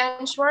for the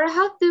answer.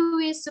 How do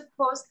we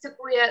supposed to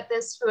create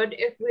this food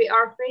if we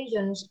are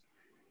vegans?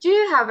 Do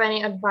you have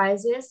any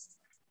advices?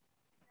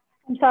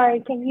 I'm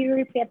sorry, can you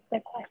repeat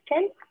the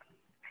question?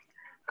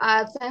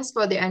 Thanks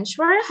for the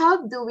answer.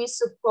 How do we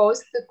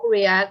supposed to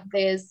create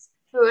this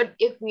food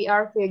if we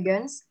are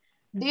vegans?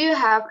 Do you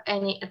have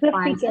any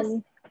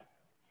advices?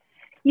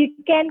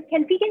 Can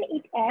vegan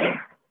eat eggs?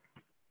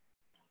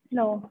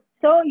 No.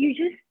 So you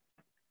just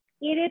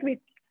eat it with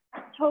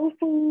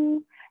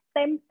tofu,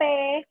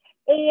 tempeh,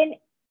 and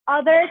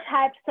other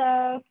types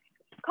of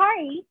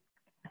curry.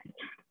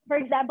 For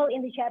example,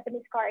 in the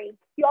Japanese curry,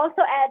 you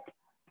also add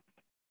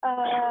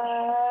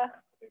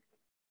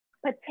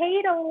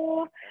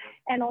potato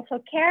and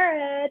also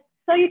carrot.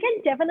 So you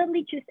can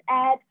definitely just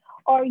add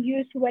or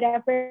use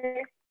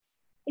whatever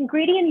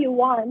ingredient you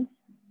want,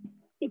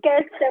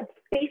 because the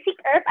basic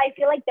herb, I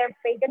feel like they're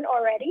vegan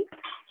already,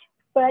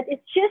 but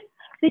it's just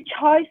the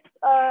choice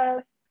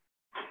of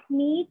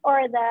meat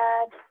or the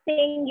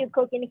thing you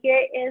cook in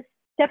here is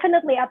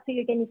definitely up to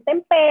you. You can use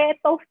tempeh,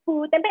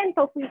 tofu. Tempeh and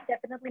tofu is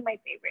definitely my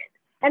favorite.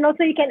 And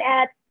also you can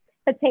add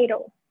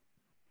potato.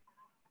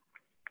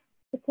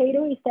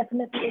 Potato is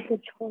definitely a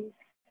good choice.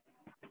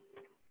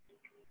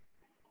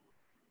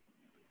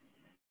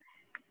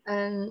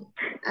 And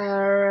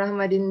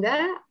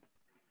Rahmadinda,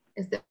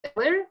 is that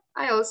clear?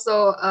 I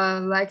also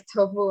like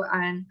tofu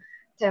and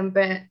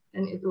tempeh,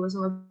 and it was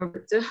my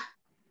favorite too.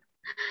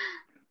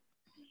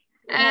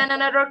 And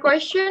another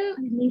question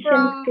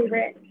from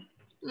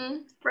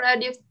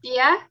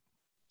Pradiptia.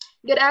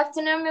 Good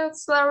afternoon,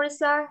 Ms.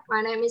 Larissa.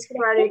 My name is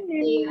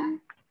Pradiptia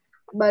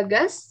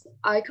Bagas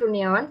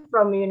Kurniawan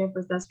from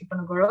Universitas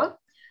Diponegoro.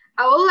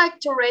 I would like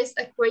to raise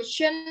a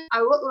question.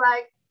 I would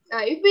like,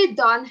 if we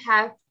don't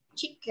have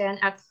chicken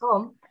at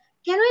home,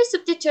 can we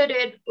substitute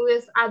it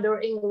with other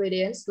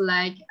ingredients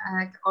like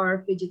egg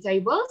or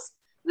vegetables?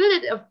 Will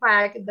it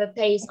affect the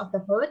taste of the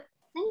food?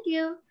 Thank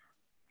you.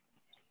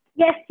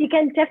 Yes, you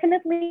can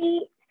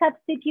definitely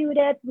substitute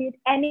it with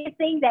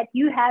anything that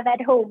you have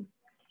at home.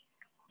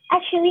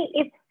 Actually,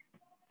 if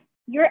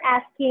you're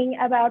asking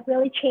about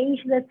really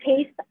change the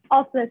taste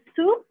of the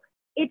soup,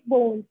 it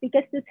won't,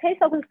 because the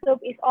taste of the soup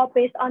is all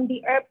based on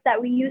the herbs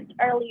that we used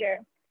earlier.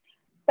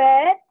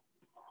 But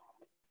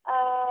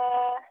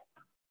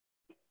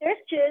there's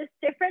just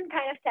different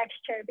kind of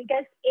texture,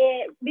 because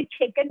with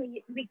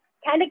chicken, we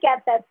kind of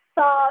get that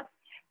soft,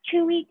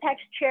 chewy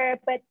texture,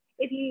 but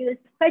if you use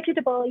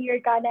vegetable,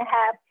 you're gonna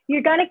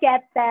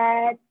get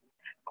that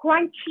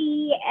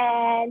crunchy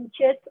and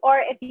or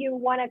if you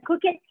wanna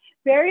cook it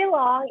very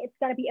long, it's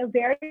gonna be a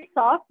very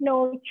soft,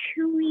 no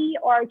chewy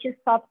or just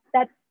soft,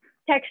 that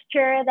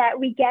texture that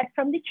we get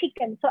from the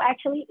chicken. So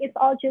actually it's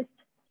all just,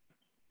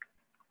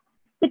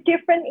 the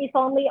difference is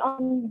only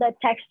on the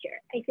texture.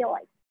 I feel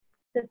like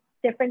the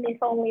difference is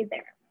only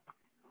there.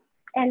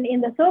 And in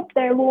the soup,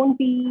 there won't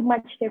be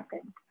much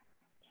difference.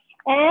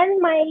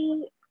 And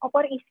my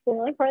opor is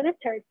boiling for the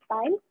third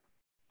time.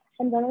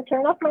 I'm gonna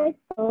turn off my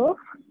stove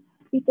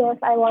because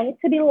I want it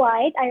to be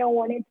light. I don't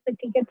want it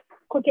to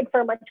cook it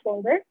for much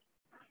longer.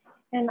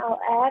 And I'll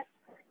add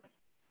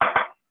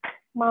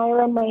my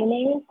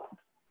remaining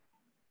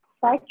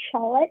fried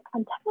shallot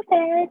on top of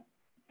it.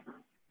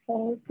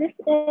 So this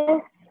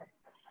is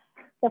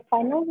the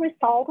final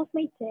result of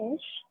my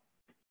dish.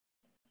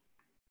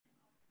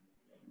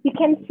 You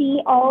can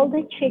see all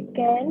the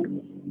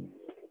chicken.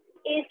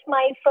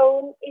 My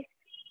phone is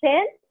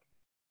thin.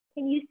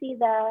 Can you see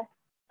the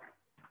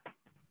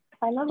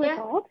final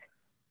result?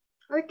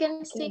 We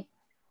can see.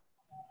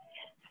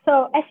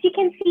 So as you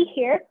can see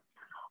here,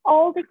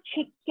 all the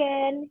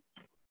chicken,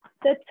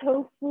 the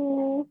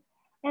tofu,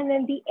 and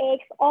then the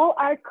eggs all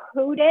are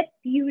coated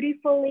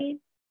beautifully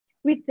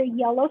with the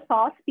yellow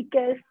sauce,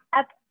 because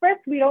at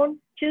first we don't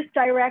just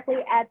directly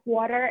add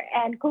water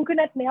and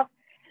coconut milk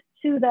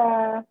to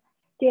the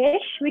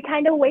dish. We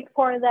kind of wait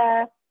for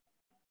the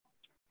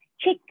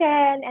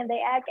chicken and the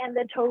egg and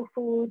the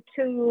tofu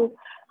to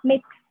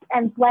mix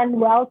and blend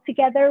well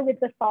together with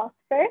the sauce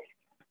first.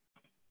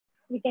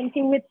 You can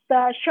see with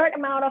the short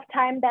amount of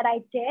time that I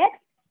did,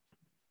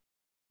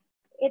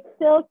 it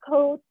still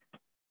coats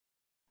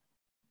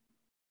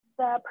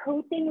the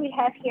protein we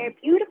have here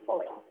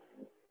beautifully.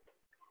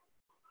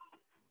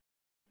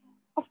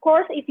 Of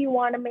course, if you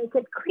want to make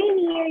it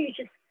creamier, you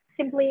just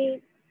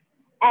simply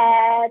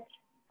add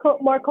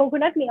more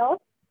coconut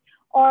milk.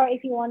 Or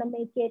if you want to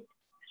make it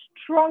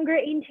stronger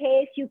in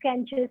taste, you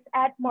can just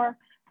add more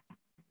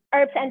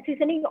herbs and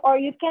seasoning, or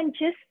you can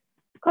just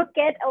cook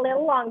it a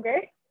little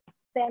longer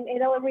then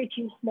it'll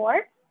reduce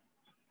more.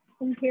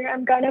 And here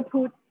I'm gonna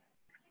put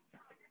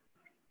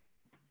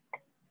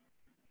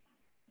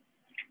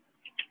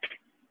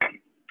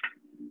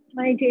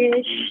my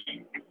dish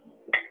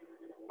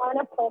on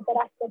a plate that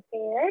I've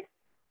prepared.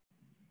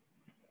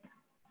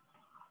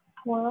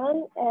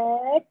 1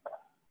 egg,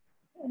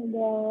 and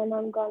then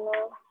I'm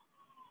gonna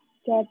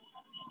get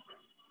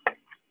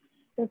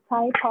the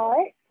Thai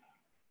part,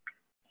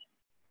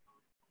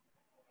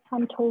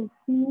 some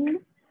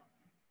tofu,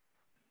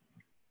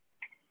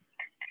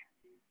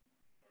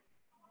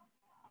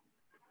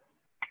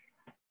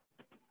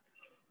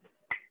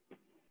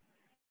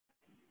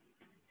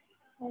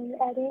 and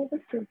adding the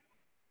soup.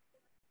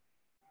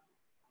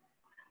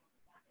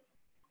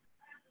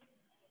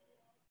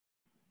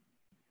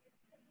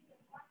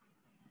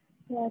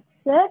 That's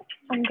it.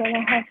 I'm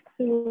gonna have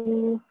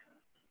to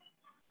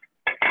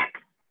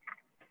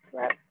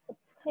wrap the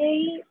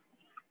plate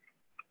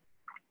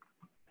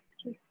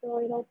just so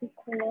it'll be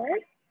clear.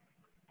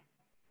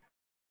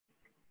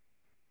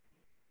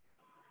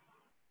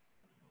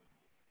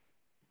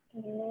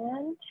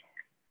 And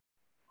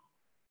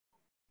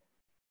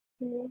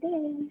here it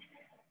is,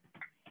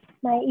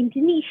 my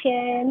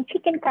Indonesian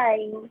chicken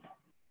curry.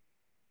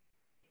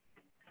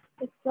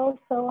 It's so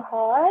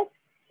hot,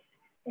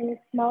 and it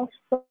smells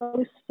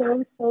so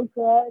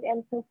good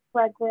and so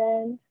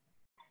fragrant,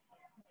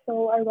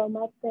 so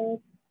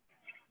aromatic.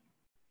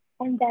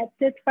 And that's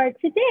it for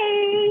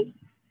today.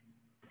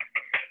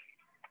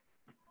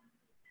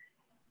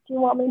 Do you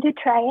want me to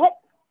try it?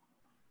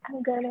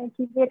 I'm gonna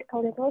give it a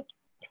little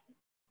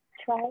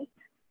try.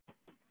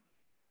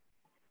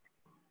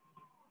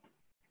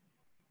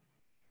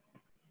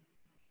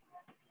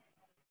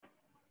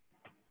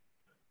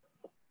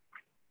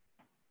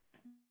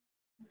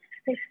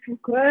 It's so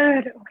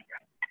good. Oh my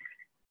God.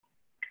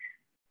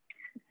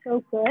 It's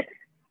so good.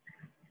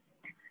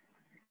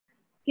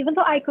 Even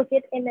though I cook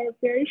it in a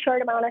very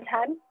short amount of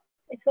time,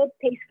 it still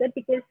tastes good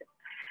because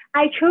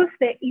I chose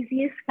the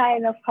easiest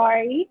kind of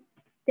curry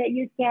that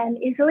you can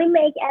easily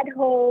make at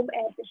home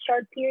at a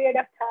short period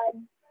of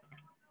time.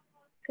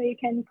 So you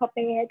can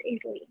prepare it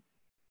easily.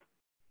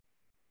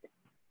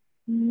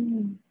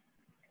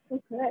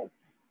 So good.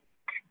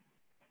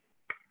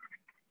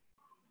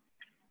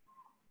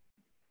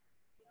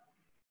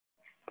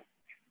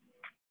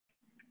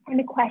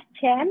 Any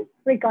question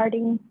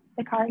regarding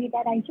the curry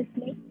that I just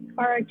made,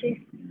 or just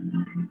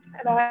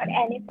about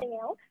anything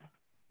else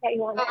that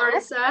you want to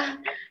ask? Larissa,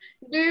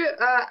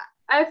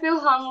 I feel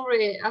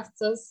hungry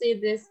after see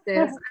this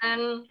dish,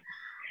 and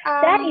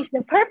that is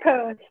the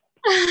purpose.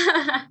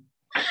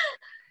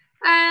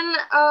 And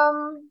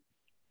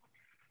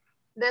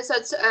there's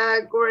such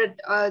a great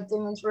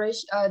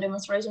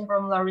demonstration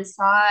from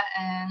Larissa.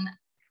 And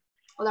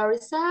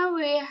Larissa,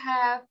 we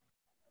have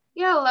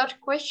a lot of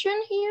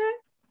questions here.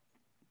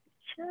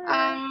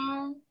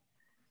 Sure.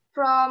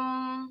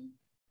 From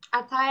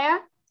Ataya.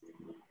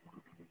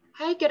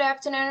 Hi, good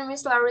afternoon,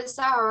 Miss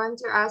Larissa. I want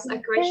to ask a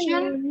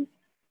question.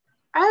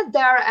 Are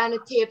there any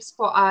tips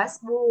for us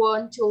who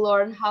want to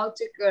learn how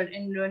to cook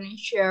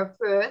Indonesian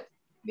food?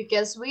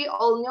 Because we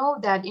all know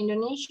that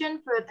Indonesian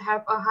food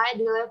have a high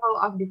level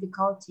of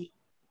difficulty.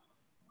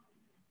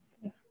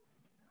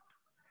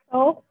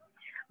 So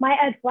my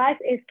advice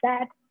is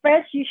that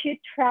first you should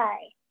try,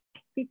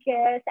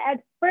 because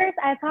at first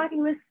I thought it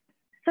was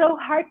so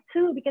hard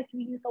too, because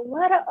we use a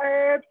lot of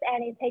herbs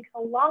and it takes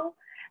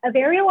a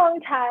very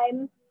long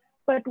time.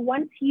 But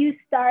once you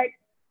start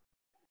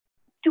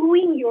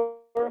doing your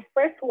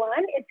first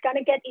one, it's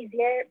gonna get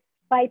easier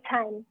by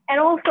time. And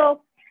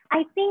also,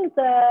 I think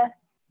the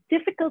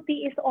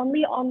difficulty is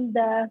only on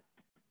the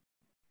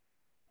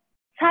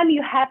time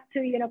you have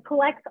to,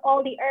 collect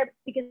all the herbs,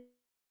 because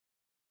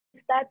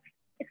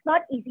it's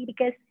not easy,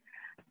 because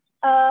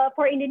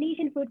for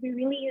Indonesian food, we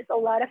really use a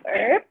lot of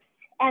herbs.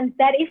 And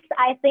that is,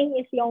 I think,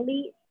 is the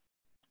only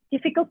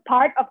difficult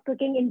part of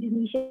cooking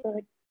Indonesian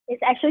food.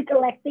 It's actually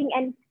collecting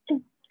and,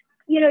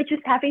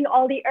 just having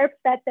all the herbs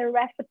that the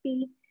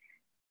recipe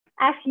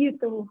asks you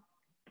to.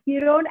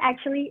 You don't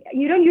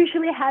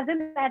usually have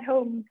them at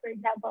home, for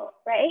example,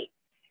 right?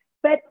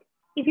 But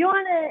if you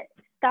want to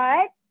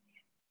start,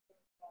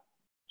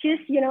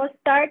 just,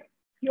 start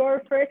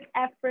your first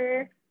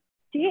ever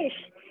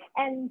dish.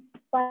 And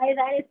by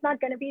then, it's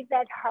not going to be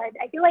that hard.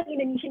 I feel like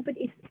Indonesian food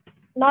is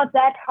not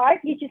that hard.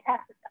 You just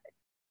have to start.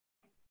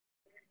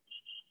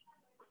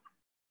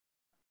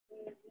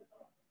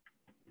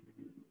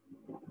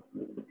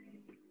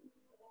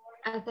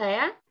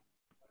 Ataya?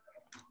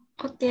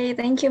 Okay,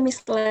 thank you,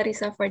 Miss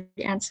Larissa, for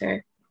the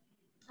answer.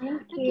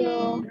 Thank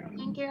you.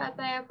 Thank you,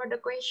 Ataya, for the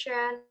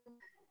question.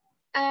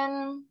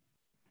 And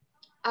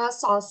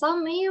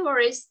Salsa, may you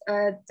raise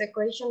the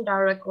question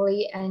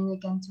directly and you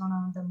can turn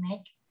on the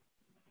mic.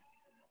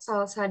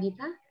 Salsa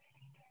Dita,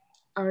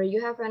 or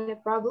you have any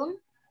problem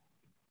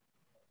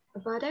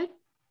about it?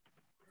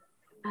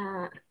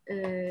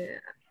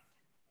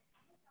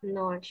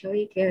 No,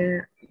 actually,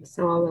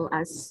 so I will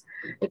ask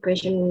the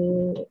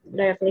question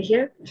directly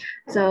here.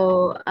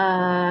 So,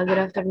 good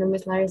afternoon,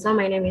 Miss Larissa.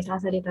 My name is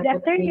Asadita Good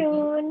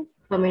afternoon.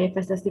 From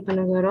Universitas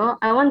Diponegoro.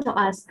 I want to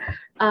ask,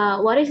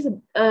 what is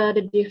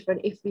the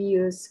difference if we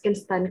use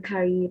instant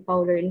curry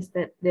powder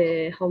instead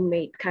the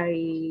homemade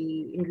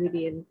curry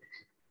ingredient?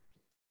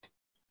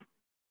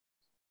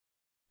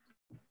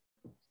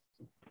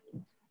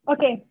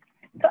 Okay,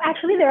 so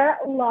actually there are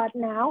a lot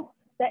now,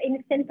 the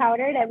instant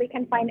powder that we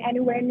can find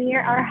anywhere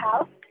near our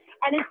house,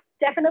 and it's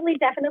definitely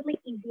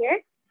easier.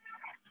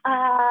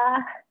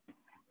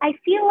 I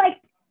feel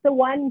like the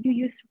one you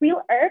use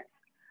real herbs,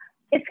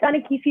 it's gonna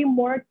give you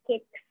more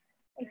kicks.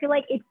 I feel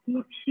like it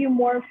gives you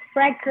more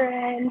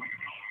fragrance,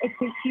 it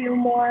gives you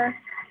more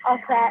of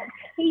that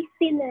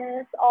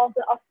tastiness of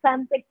the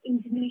authentic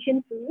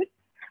Indonesian food.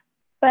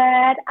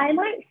 But I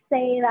might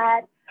say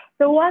that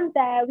the one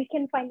that we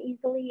can find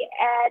easily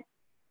at,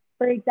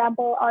 for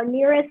example, our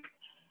nearest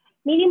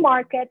mini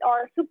market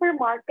or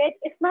supermarket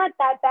is not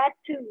that bad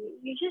too.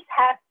 You just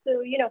have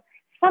to,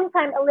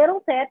 sometimes a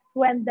little bit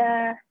when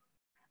the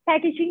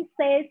packaging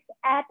says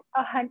add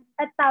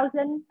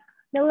 1,000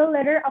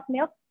 milliliter of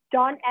milk,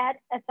 don't add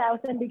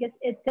 1,000 because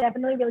it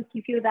definitely will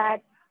give you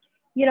that,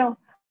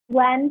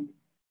 bland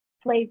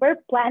flavor,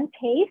 bland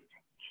taste.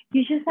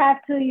 You just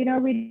have to,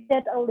 reduce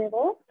it a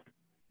little.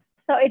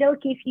 So it'll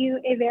give you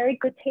a very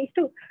good taste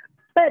too.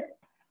 But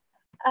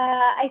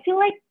I feel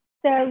like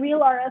the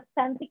real or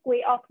authentic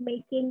way of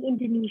making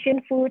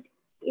Indonesian food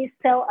is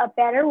still a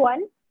better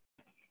one,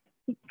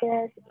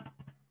 because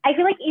I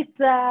feel like if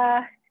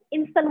the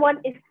instant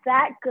one is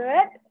that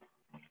good,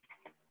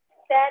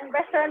 then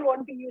restaurant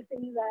won't be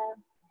using the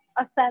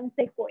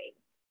authentic way.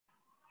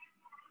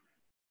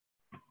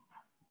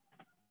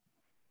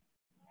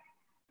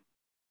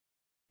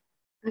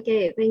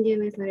 Okay, thank you,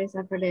 Ms.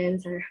 Larissa, for the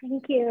answer.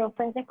 Thank you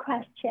for the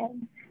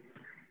question.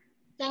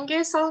 Thank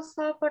you,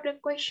 Salsa, for the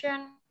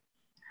question.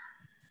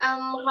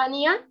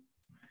 Rania,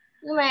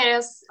 you may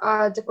ask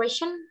the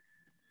question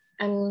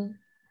and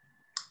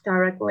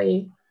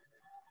directly.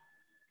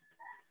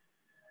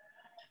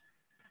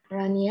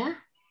 Rania?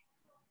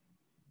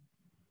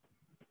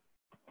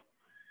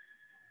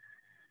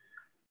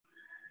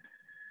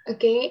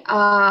 Okay,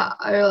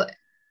 I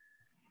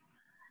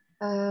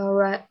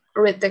will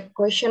read the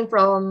question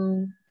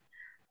from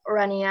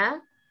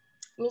Rania.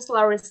 Miss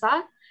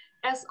Larissa,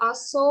 as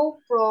also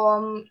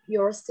from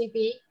your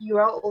CV, you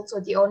are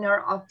also the owner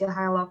of the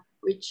High Love,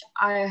 which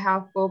I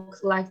have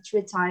booked like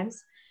 3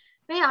 times.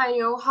 May I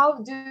know how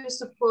do you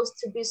supposed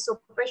to be so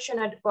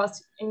passionate both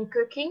in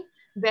cooking,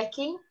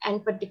 baking,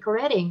 and food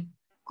decorating?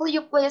 Could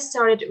you please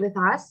share it with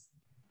us?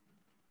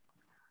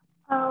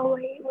 Oh,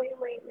 wait.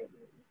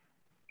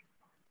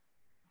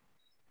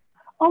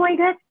 Oh my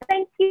God,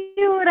 thank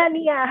you,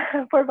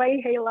 Rania, for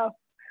buying Halo.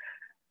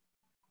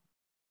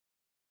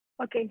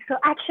 Okay, so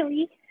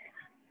actually,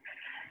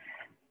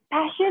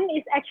 passion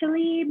is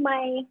actually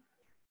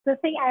the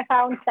thing I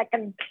found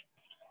second.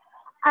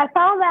 I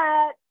found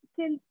that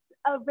since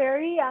a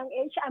very young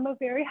age, I'm a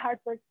very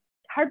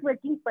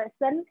hardworking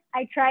person.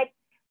 I tried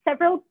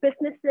several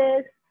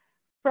businesses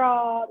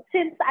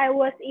since I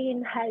was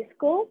in high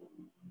school.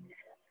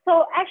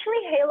 So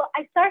actually,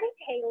 I started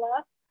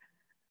Halo,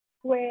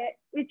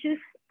 which is,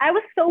 I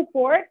was so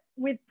bored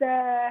with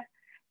the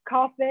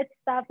COVID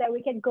stuff that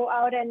we can go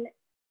out and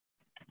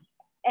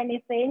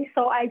anything.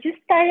 So I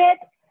just started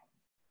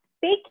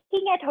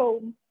baking at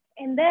home.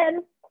 And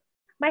then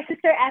my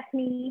sister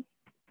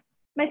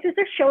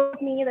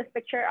showed me this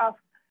picture of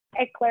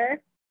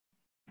eclair.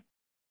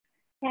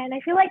 And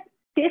I feel like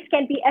this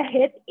can be a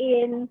hit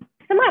in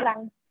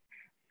Semarang.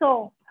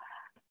 So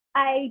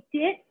I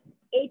did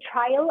a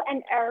trial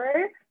and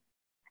error.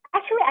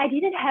 Actually, I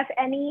didn't have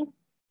any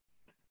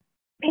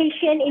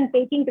patience in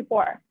baking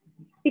before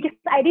because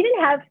I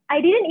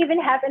didn't even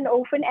have an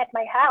oven at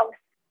my house.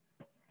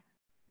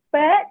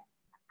 But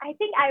I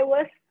think I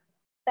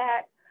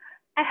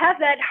have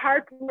that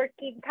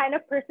hardworking kind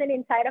of person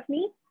inside of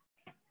me.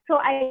 So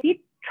I did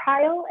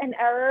trial and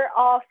error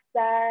of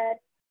that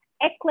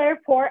eclair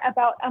for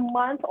about a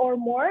month or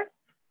more.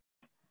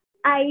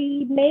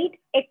 I made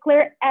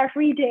eclair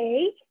every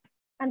day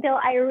until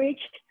I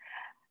reached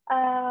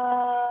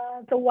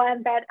the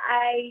one that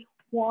I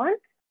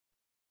want.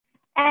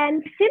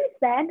 And since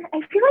then,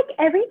 I feel like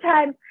every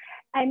time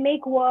I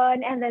make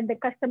one and then the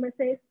customer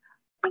says,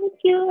 "Thank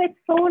you, it's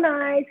so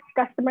nice,"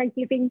 customer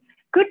giving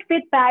good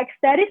feedbacks,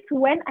 that is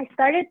when I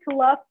started to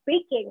love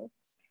baking.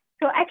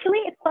 So actually,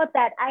 it's not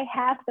that I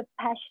have the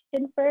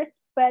passion first,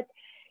 but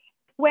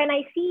when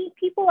I see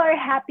people are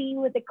happy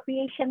with the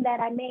creation that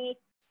I make,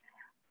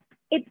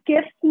 it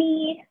gives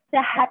me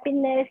the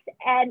happiness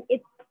and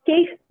it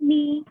gives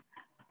me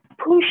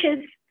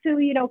pushes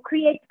to,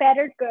 create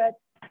better goods.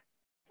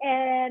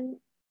 And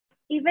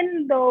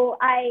even though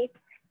I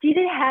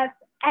didn't have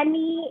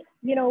any,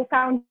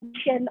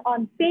 foundation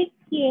on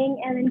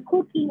baking and then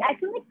cooking, I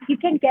feel like you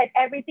can get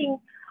everything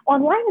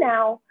online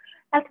now.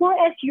 As long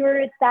as you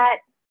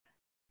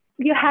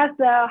have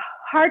the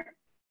hard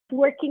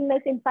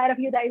workingness inside of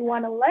you that you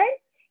want to learn,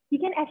 you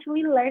can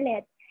actually learn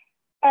it.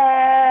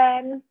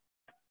 And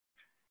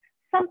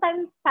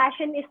sometimes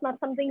passion is not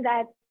something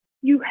that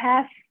you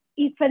have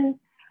even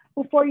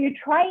before you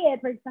try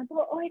it. For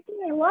example, oh, I think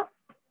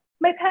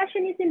my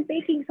passion is in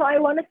baking, so I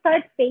want to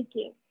start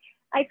baking.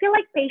 I feel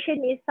like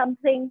passion is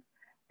something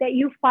that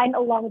you find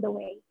along the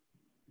way.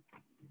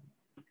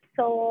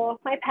 So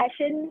my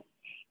passion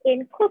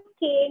in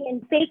cooking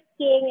and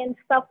baking and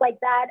stuff like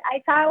that,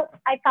 I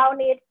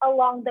found it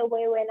along the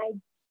way when I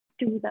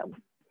do them.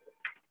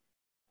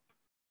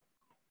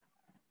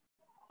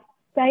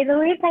 By the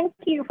way, thank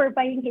you for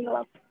buying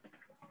Caleb.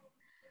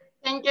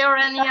 Thank you,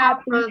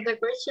 Rania, for the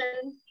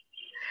question.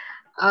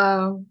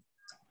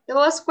 The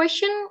last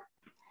question,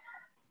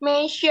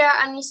 Meisha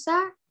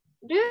Anissa,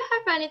 do you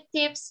have any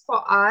tips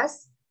for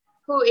us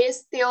who is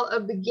still a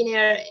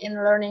beginner in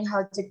learning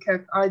how to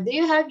cook? Or do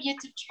you have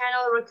YouTube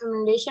channel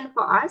recommendation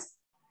for us?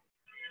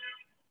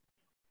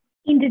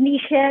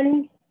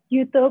 Indonesian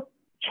YouTube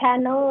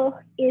channel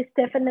is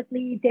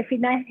definitely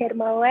Devina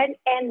Hermawan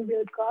and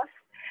Wilkos.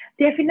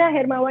 Devina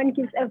Hermawan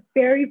gives a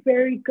very,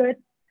 very good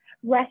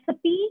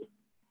recipe.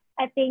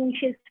 I think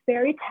she's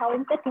very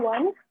talented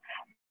one.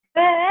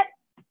 But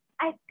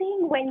I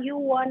think when you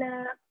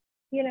wanna,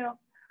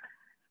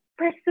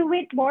 pursue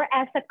it more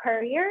as a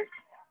career,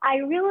 I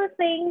really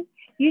think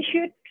you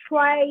should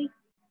try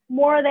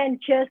more than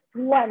just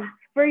one.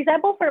 For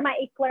example, for my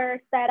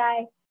eclairs that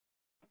I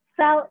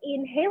sell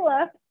in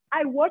Halo,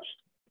 I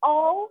watched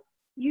all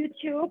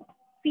YouTube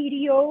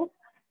videos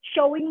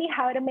showing me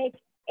how to make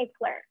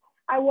eclair.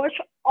 I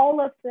watched all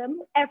of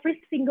them,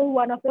 every single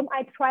one of them.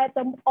 I tried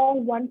them all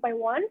one by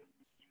one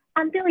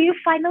until you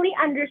finally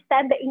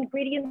understand the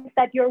ingredients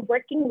that you're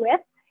working with,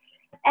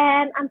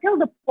 and until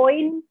the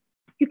point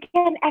you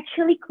can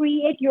actually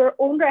create your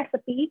own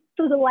recipe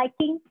to the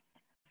liking,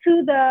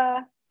 to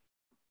the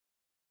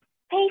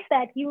taste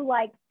that you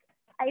like.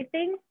 I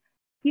think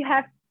you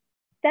have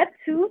that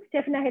too.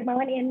 Devina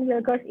Hermawan and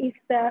Wilgos is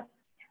the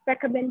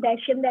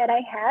recommendation that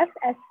I have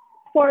as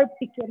for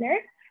beginner.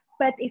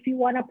 But if you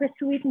want to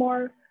pursue it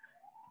more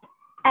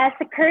as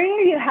a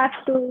career, you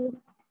have to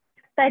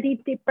study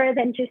deeper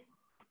than just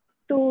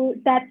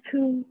that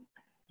two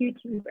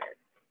YouTubers.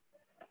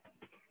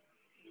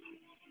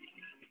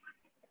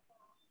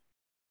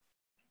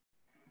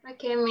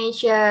 Okay,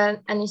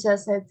 Meisha, Anissa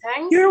said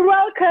thanks. You're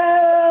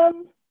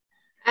welcome.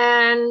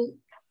 And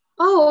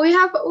we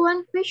have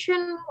one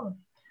question.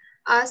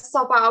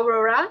 Sopa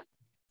Aurora,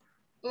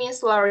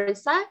 Miss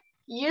Larissa,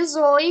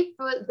 usually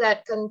food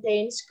that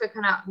contains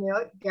coconut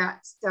milk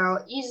gets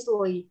stale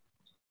easily.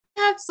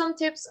 Do you have some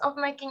tips of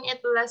making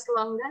it last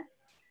longer?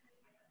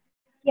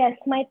 Yes,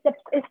 my tip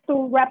is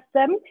to wrap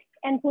them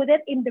and put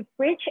it in the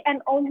fridge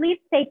and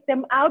only take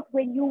them out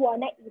when you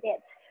want to eat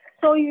it.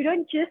 So you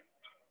don't just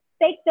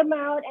take them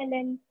out and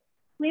then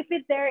leave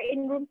it there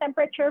in room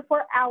temperature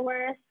for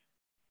hours,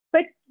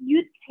 but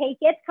you take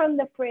it from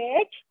the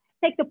fridge,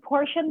 take the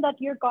portion that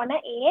you're gonna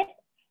eat,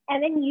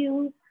 and then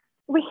you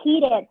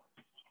reheat it.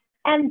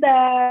 And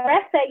the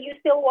rest that you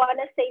still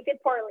wanna save it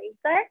for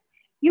later,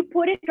 you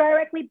put it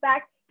directly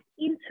back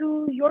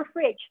into your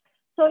fridge.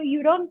 So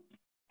you don't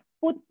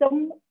put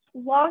them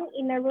long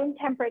in a room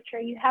temperature.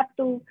 You have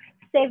to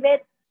save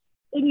it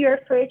in your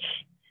fridge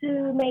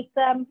to make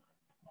them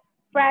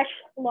fresh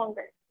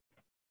longer.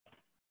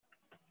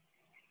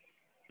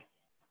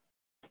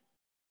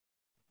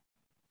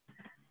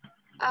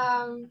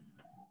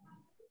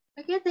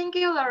 Okay, thank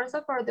you,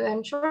 Larissa, for the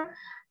answer.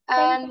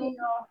 And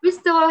we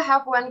still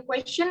have one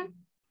question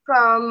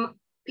from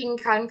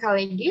Pinkan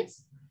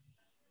Khalidis.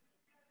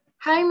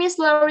 Hi, Miss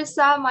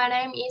Larissa. My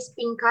name is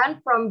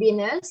Pinkan from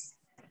Venus.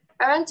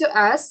 I want to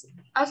ask,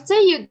 after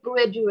you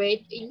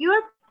graduate,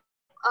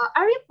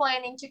 are you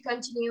planning to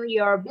continue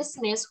your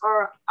business,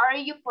 or are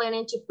you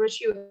planning to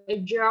pursue a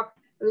job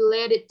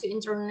related to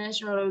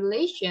international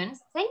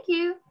relations? Thank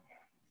you.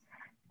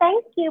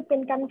 Thank you,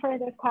 Pinkan, for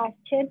the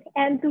question.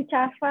 And to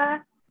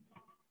Java,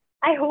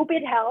 I hope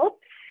it helps.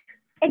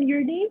 And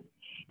your name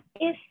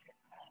is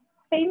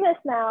famous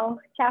now,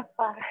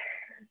 Java.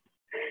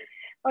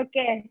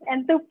 Okay,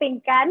 and to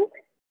Pinkan,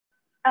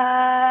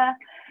 I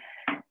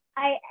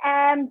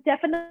am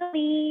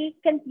definitely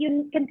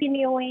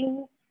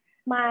continuing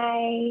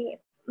my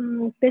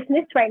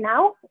business right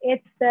now.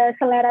 It's the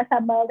selera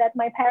sambal that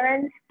my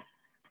parents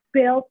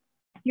built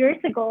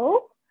years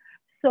ago.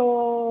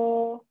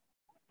 So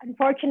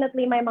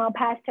unfortunately, my mom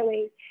passed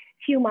away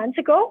a few months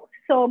ago.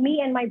 So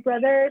me and my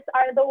brothers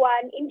are the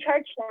one in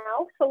charge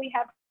now. So we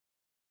have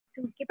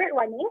to keep it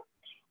running.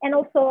 And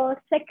also,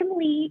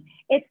 secondly,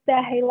 it's the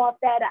hayloft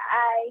that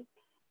I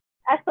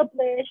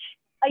established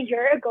a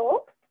year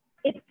ago.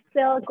 It's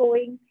still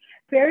going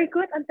very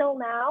good until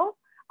now.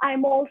 I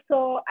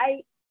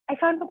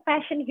found a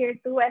passion here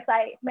too, as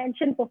I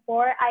mentioned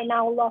before. I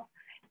now love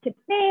to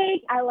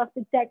bake. I love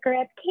to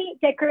decorate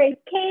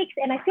cakes,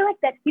 and I feel like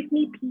that gives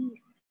me peace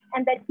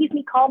and that keeps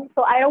me calm.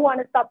 So I don't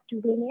want to stop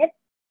doing it.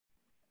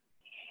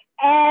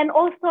 And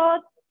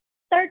also,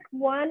 third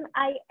one,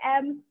 I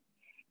am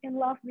in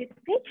love with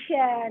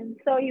fashion.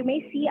 So you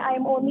may see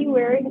I'm only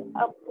wearing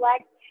a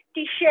black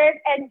t-shirt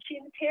and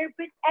jeans here,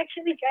 but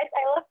actually, guys,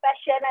 I love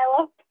fashion.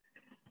 I love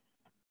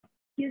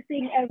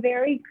using a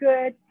very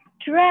good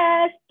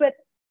dress, but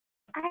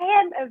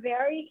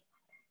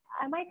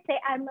I might say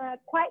I'm a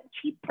quite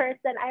cheap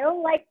person. I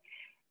don't like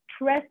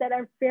dresses that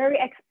are very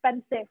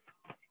expensive.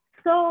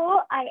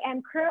 So I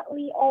am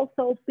currently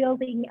also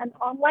building an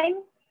online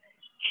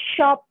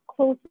shop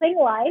clothing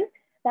line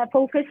that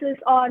focuses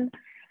on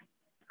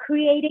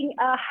creating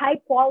a high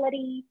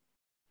quality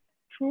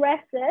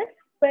dresses,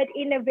 but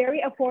in a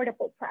very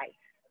affordable price.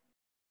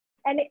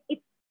 And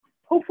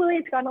hopefully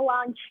it's gonna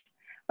launch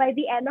by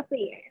the end of the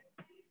year.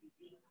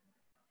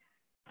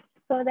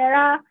 So there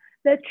are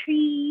the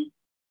 3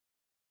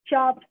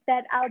 jobs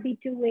that I'll be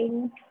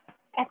doing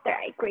after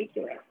I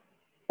graduate.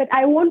 But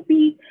I won't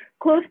be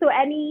close to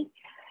any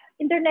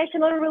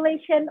international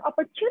relation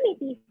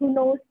opportunity. Who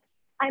knows?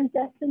 I'm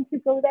destined to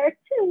go there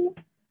too.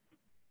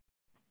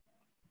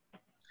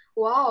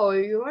 Wow,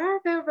 you are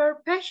very, very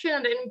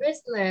passionate in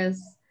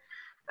business.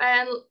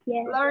 And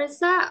yes.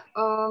 Larissa,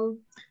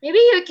 maybe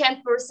you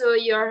can pursue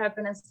your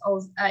happiness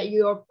also.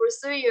 You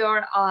pursue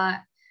your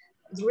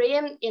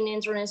dream in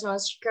international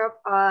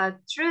scope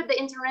through the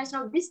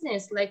international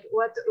business, like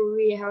what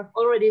we have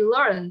already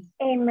learned.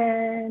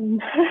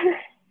 Amen.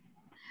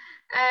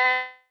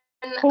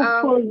 And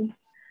hopefully.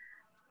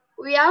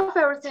 We have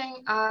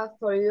everything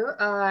for you,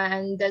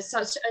 and that's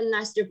such a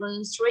nice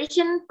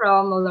demonstration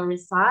from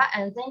Larissa.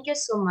 And thank you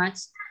so much,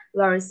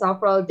 Larissa,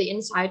 for the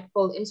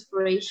insightful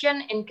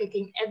inspiration in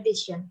cooking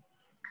edition.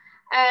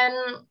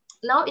 And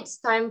now it's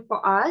time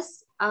for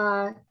us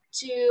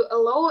to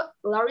allow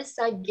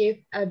Larissa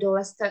give the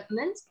last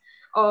statement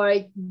or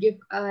give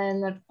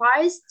an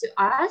advice to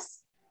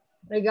us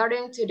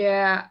regarding to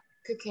the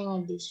cooking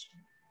edition.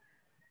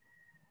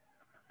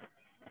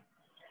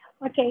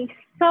 Okay,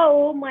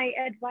 so my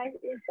advice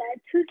is that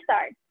to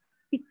start,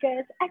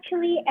 because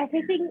actually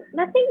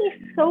nothing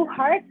is so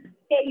hard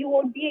that you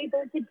won't be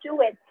able to do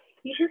it.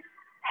 You just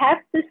have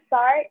to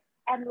start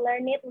and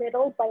learn it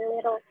little by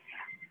little.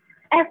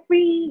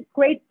 Every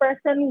great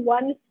person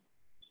wants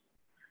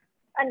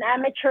an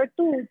amateur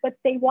too, but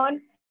they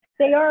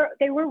were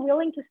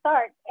willing to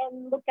start,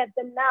 and look at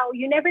them now.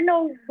 You never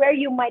know where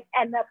you might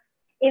end up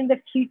in the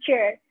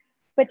future.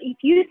 But if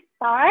you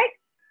start,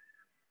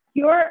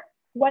 you're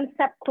one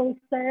step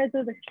closer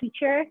to the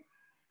future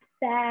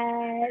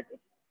that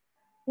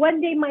one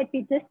day might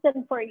be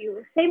distant for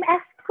you. Same as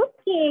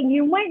cooking.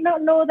 You might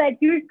not know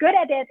that you're good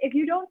at it if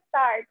you don't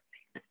start.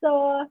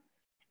 So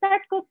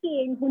start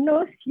cooking. Who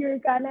knows, you're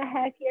gonna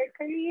have your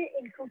career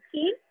in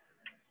cooking,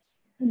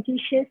 in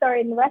dishes, or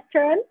in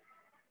restaurants.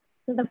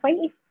 So the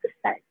point is to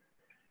start.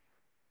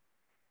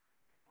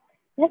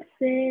 That's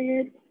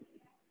it.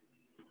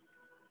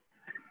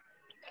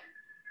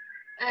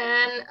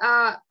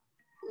 And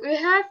we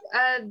have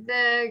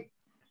the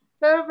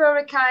very,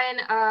 very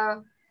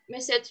kind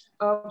message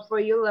for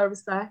you,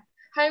 Larissa.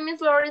 Hi,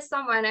 Miss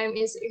Larissa. My name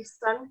is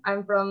Ihsan.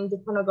 I'm from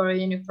Diponegoro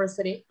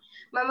University.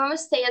 My mom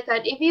stated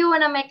that if you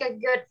want to make a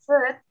good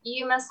food,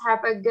 you must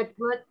have a good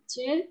mood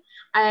too.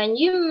 And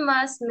you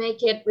must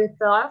make it with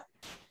love.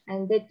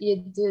 And that you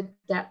do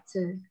that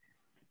too.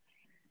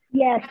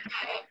 Yes,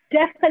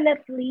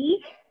 definitely.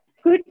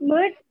 Good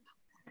mood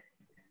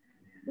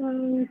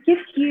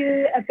gives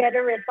you a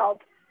better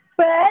result.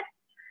 But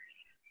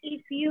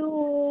if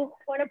you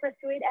want to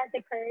pursue it as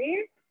a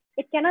career,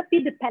 it cannot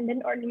be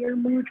dependent on your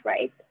mood,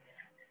 right?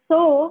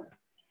 So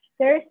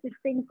there's this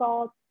thing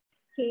called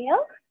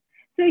scale.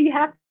 So you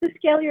have to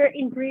scale your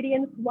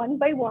ingredients one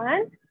by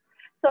one.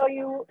 So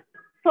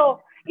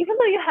even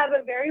though you have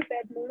a very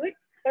bad mood,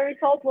 the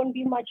result won't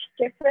be much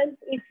different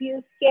if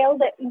you scale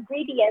the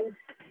ingredients.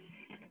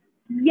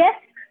 Yes,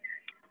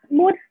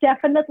 mood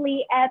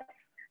definitely adds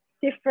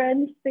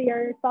difference to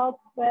your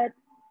results, but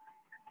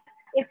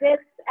if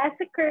it's as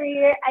a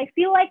career, I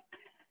feel like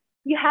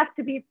you have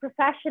to be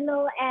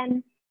professional,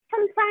 and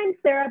sometimes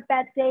there are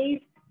bad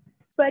days,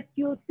 but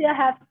you still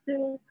have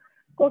to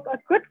cook a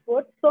good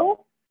food.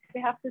 So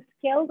you have to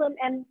scale them,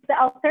 and the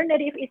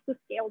alternative is to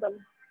scale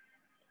them.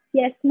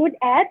 Yes, mood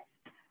adds,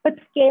 but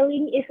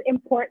scaling is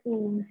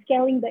important.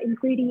 Scaling the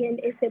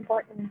ingredient is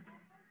important.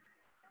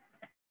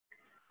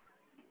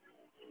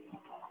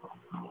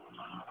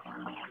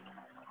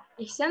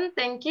 Ihsan,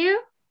 thank you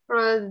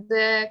for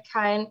the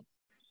kind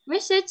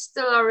message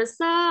to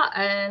Larissa.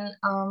 And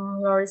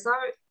Larissa,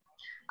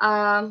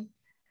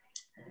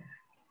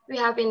 we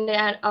have in the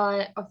end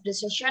of the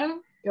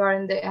session. You are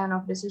in the end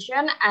of the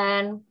session,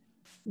 and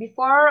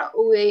before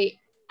we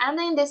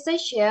end the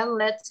session,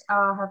 let's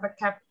have a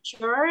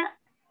capture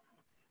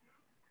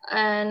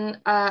and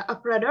a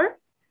brother.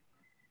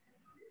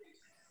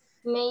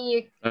 May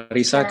you?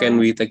 Larissa, can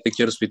we take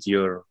pictures with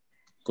your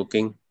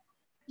cooking?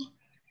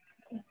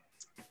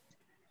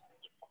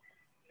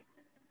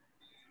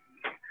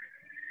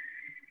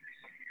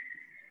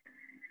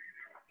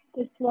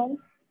 This one.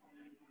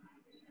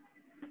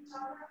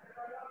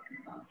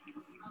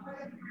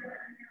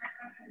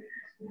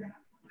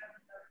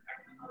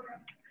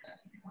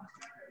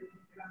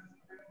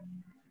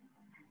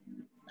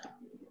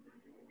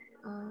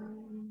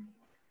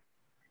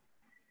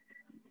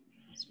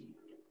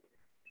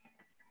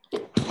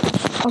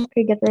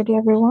 Okay, get ready,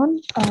 everyone.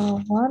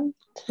 1,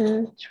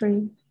 2,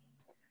 3.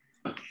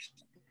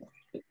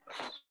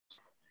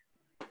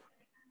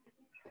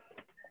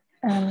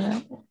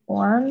 And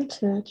 1,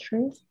 2, 3.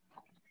 Okay,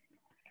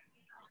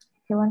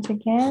 once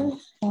again,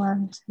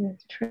 1, 2,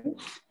 3.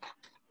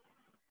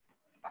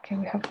 Okay,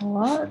 we have a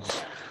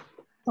lot.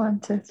 1,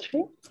 2,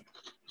 3.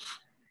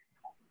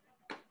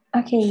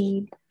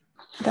 Okay,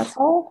 that's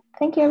all.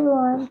 Thank you,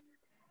 everyone.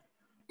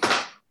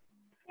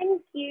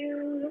 Thank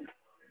you.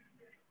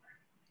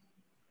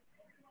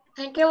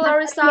 Thank you,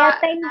 Larissa. Yeah,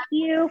 thank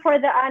you for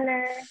the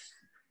honor.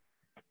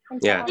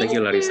 Yeah, thank you,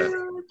 Larissa. Thank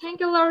you, Thank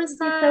you so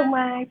Larissa.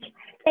 much.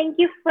 Thank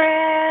you,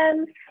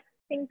 friends.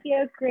 Thank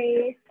you,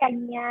 Grace,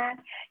 Kanya,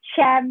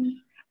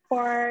 Shem,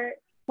 for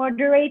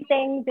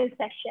moderating this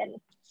session.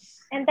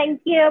 And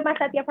thank you, Mas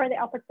Satya, for the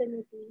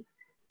opportunity.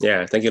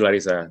 Yeah, thank you,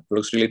 Larissa.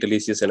 Looks really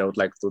delicious, and I would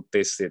like to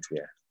taste it.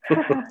 Yeah.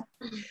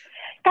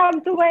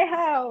 Come to my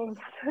house.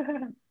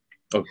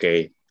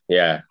 Okay.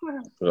 Yeah.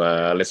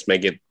 Let's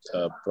make it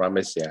a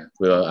promise. Yeah.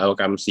 I'll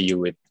come see you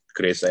with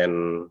Chris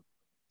and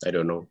I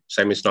don't know.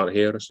 Sam is not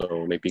here,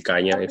 so maybe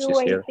Kanya I'll if be she's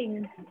here.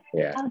 waiting.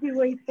 Yeah. I'll be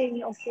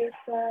waiting. Okay,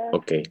 sir.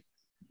 Okay.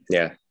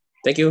 Yeah.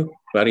 Thank you,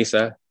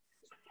 Larissa.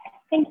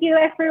 Thank you,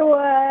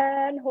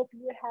 everyone. Hope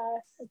you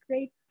have a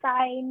great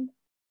time.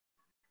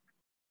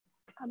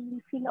 I'm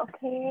listening,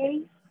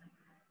 okay?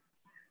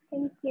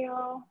 Thank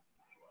you.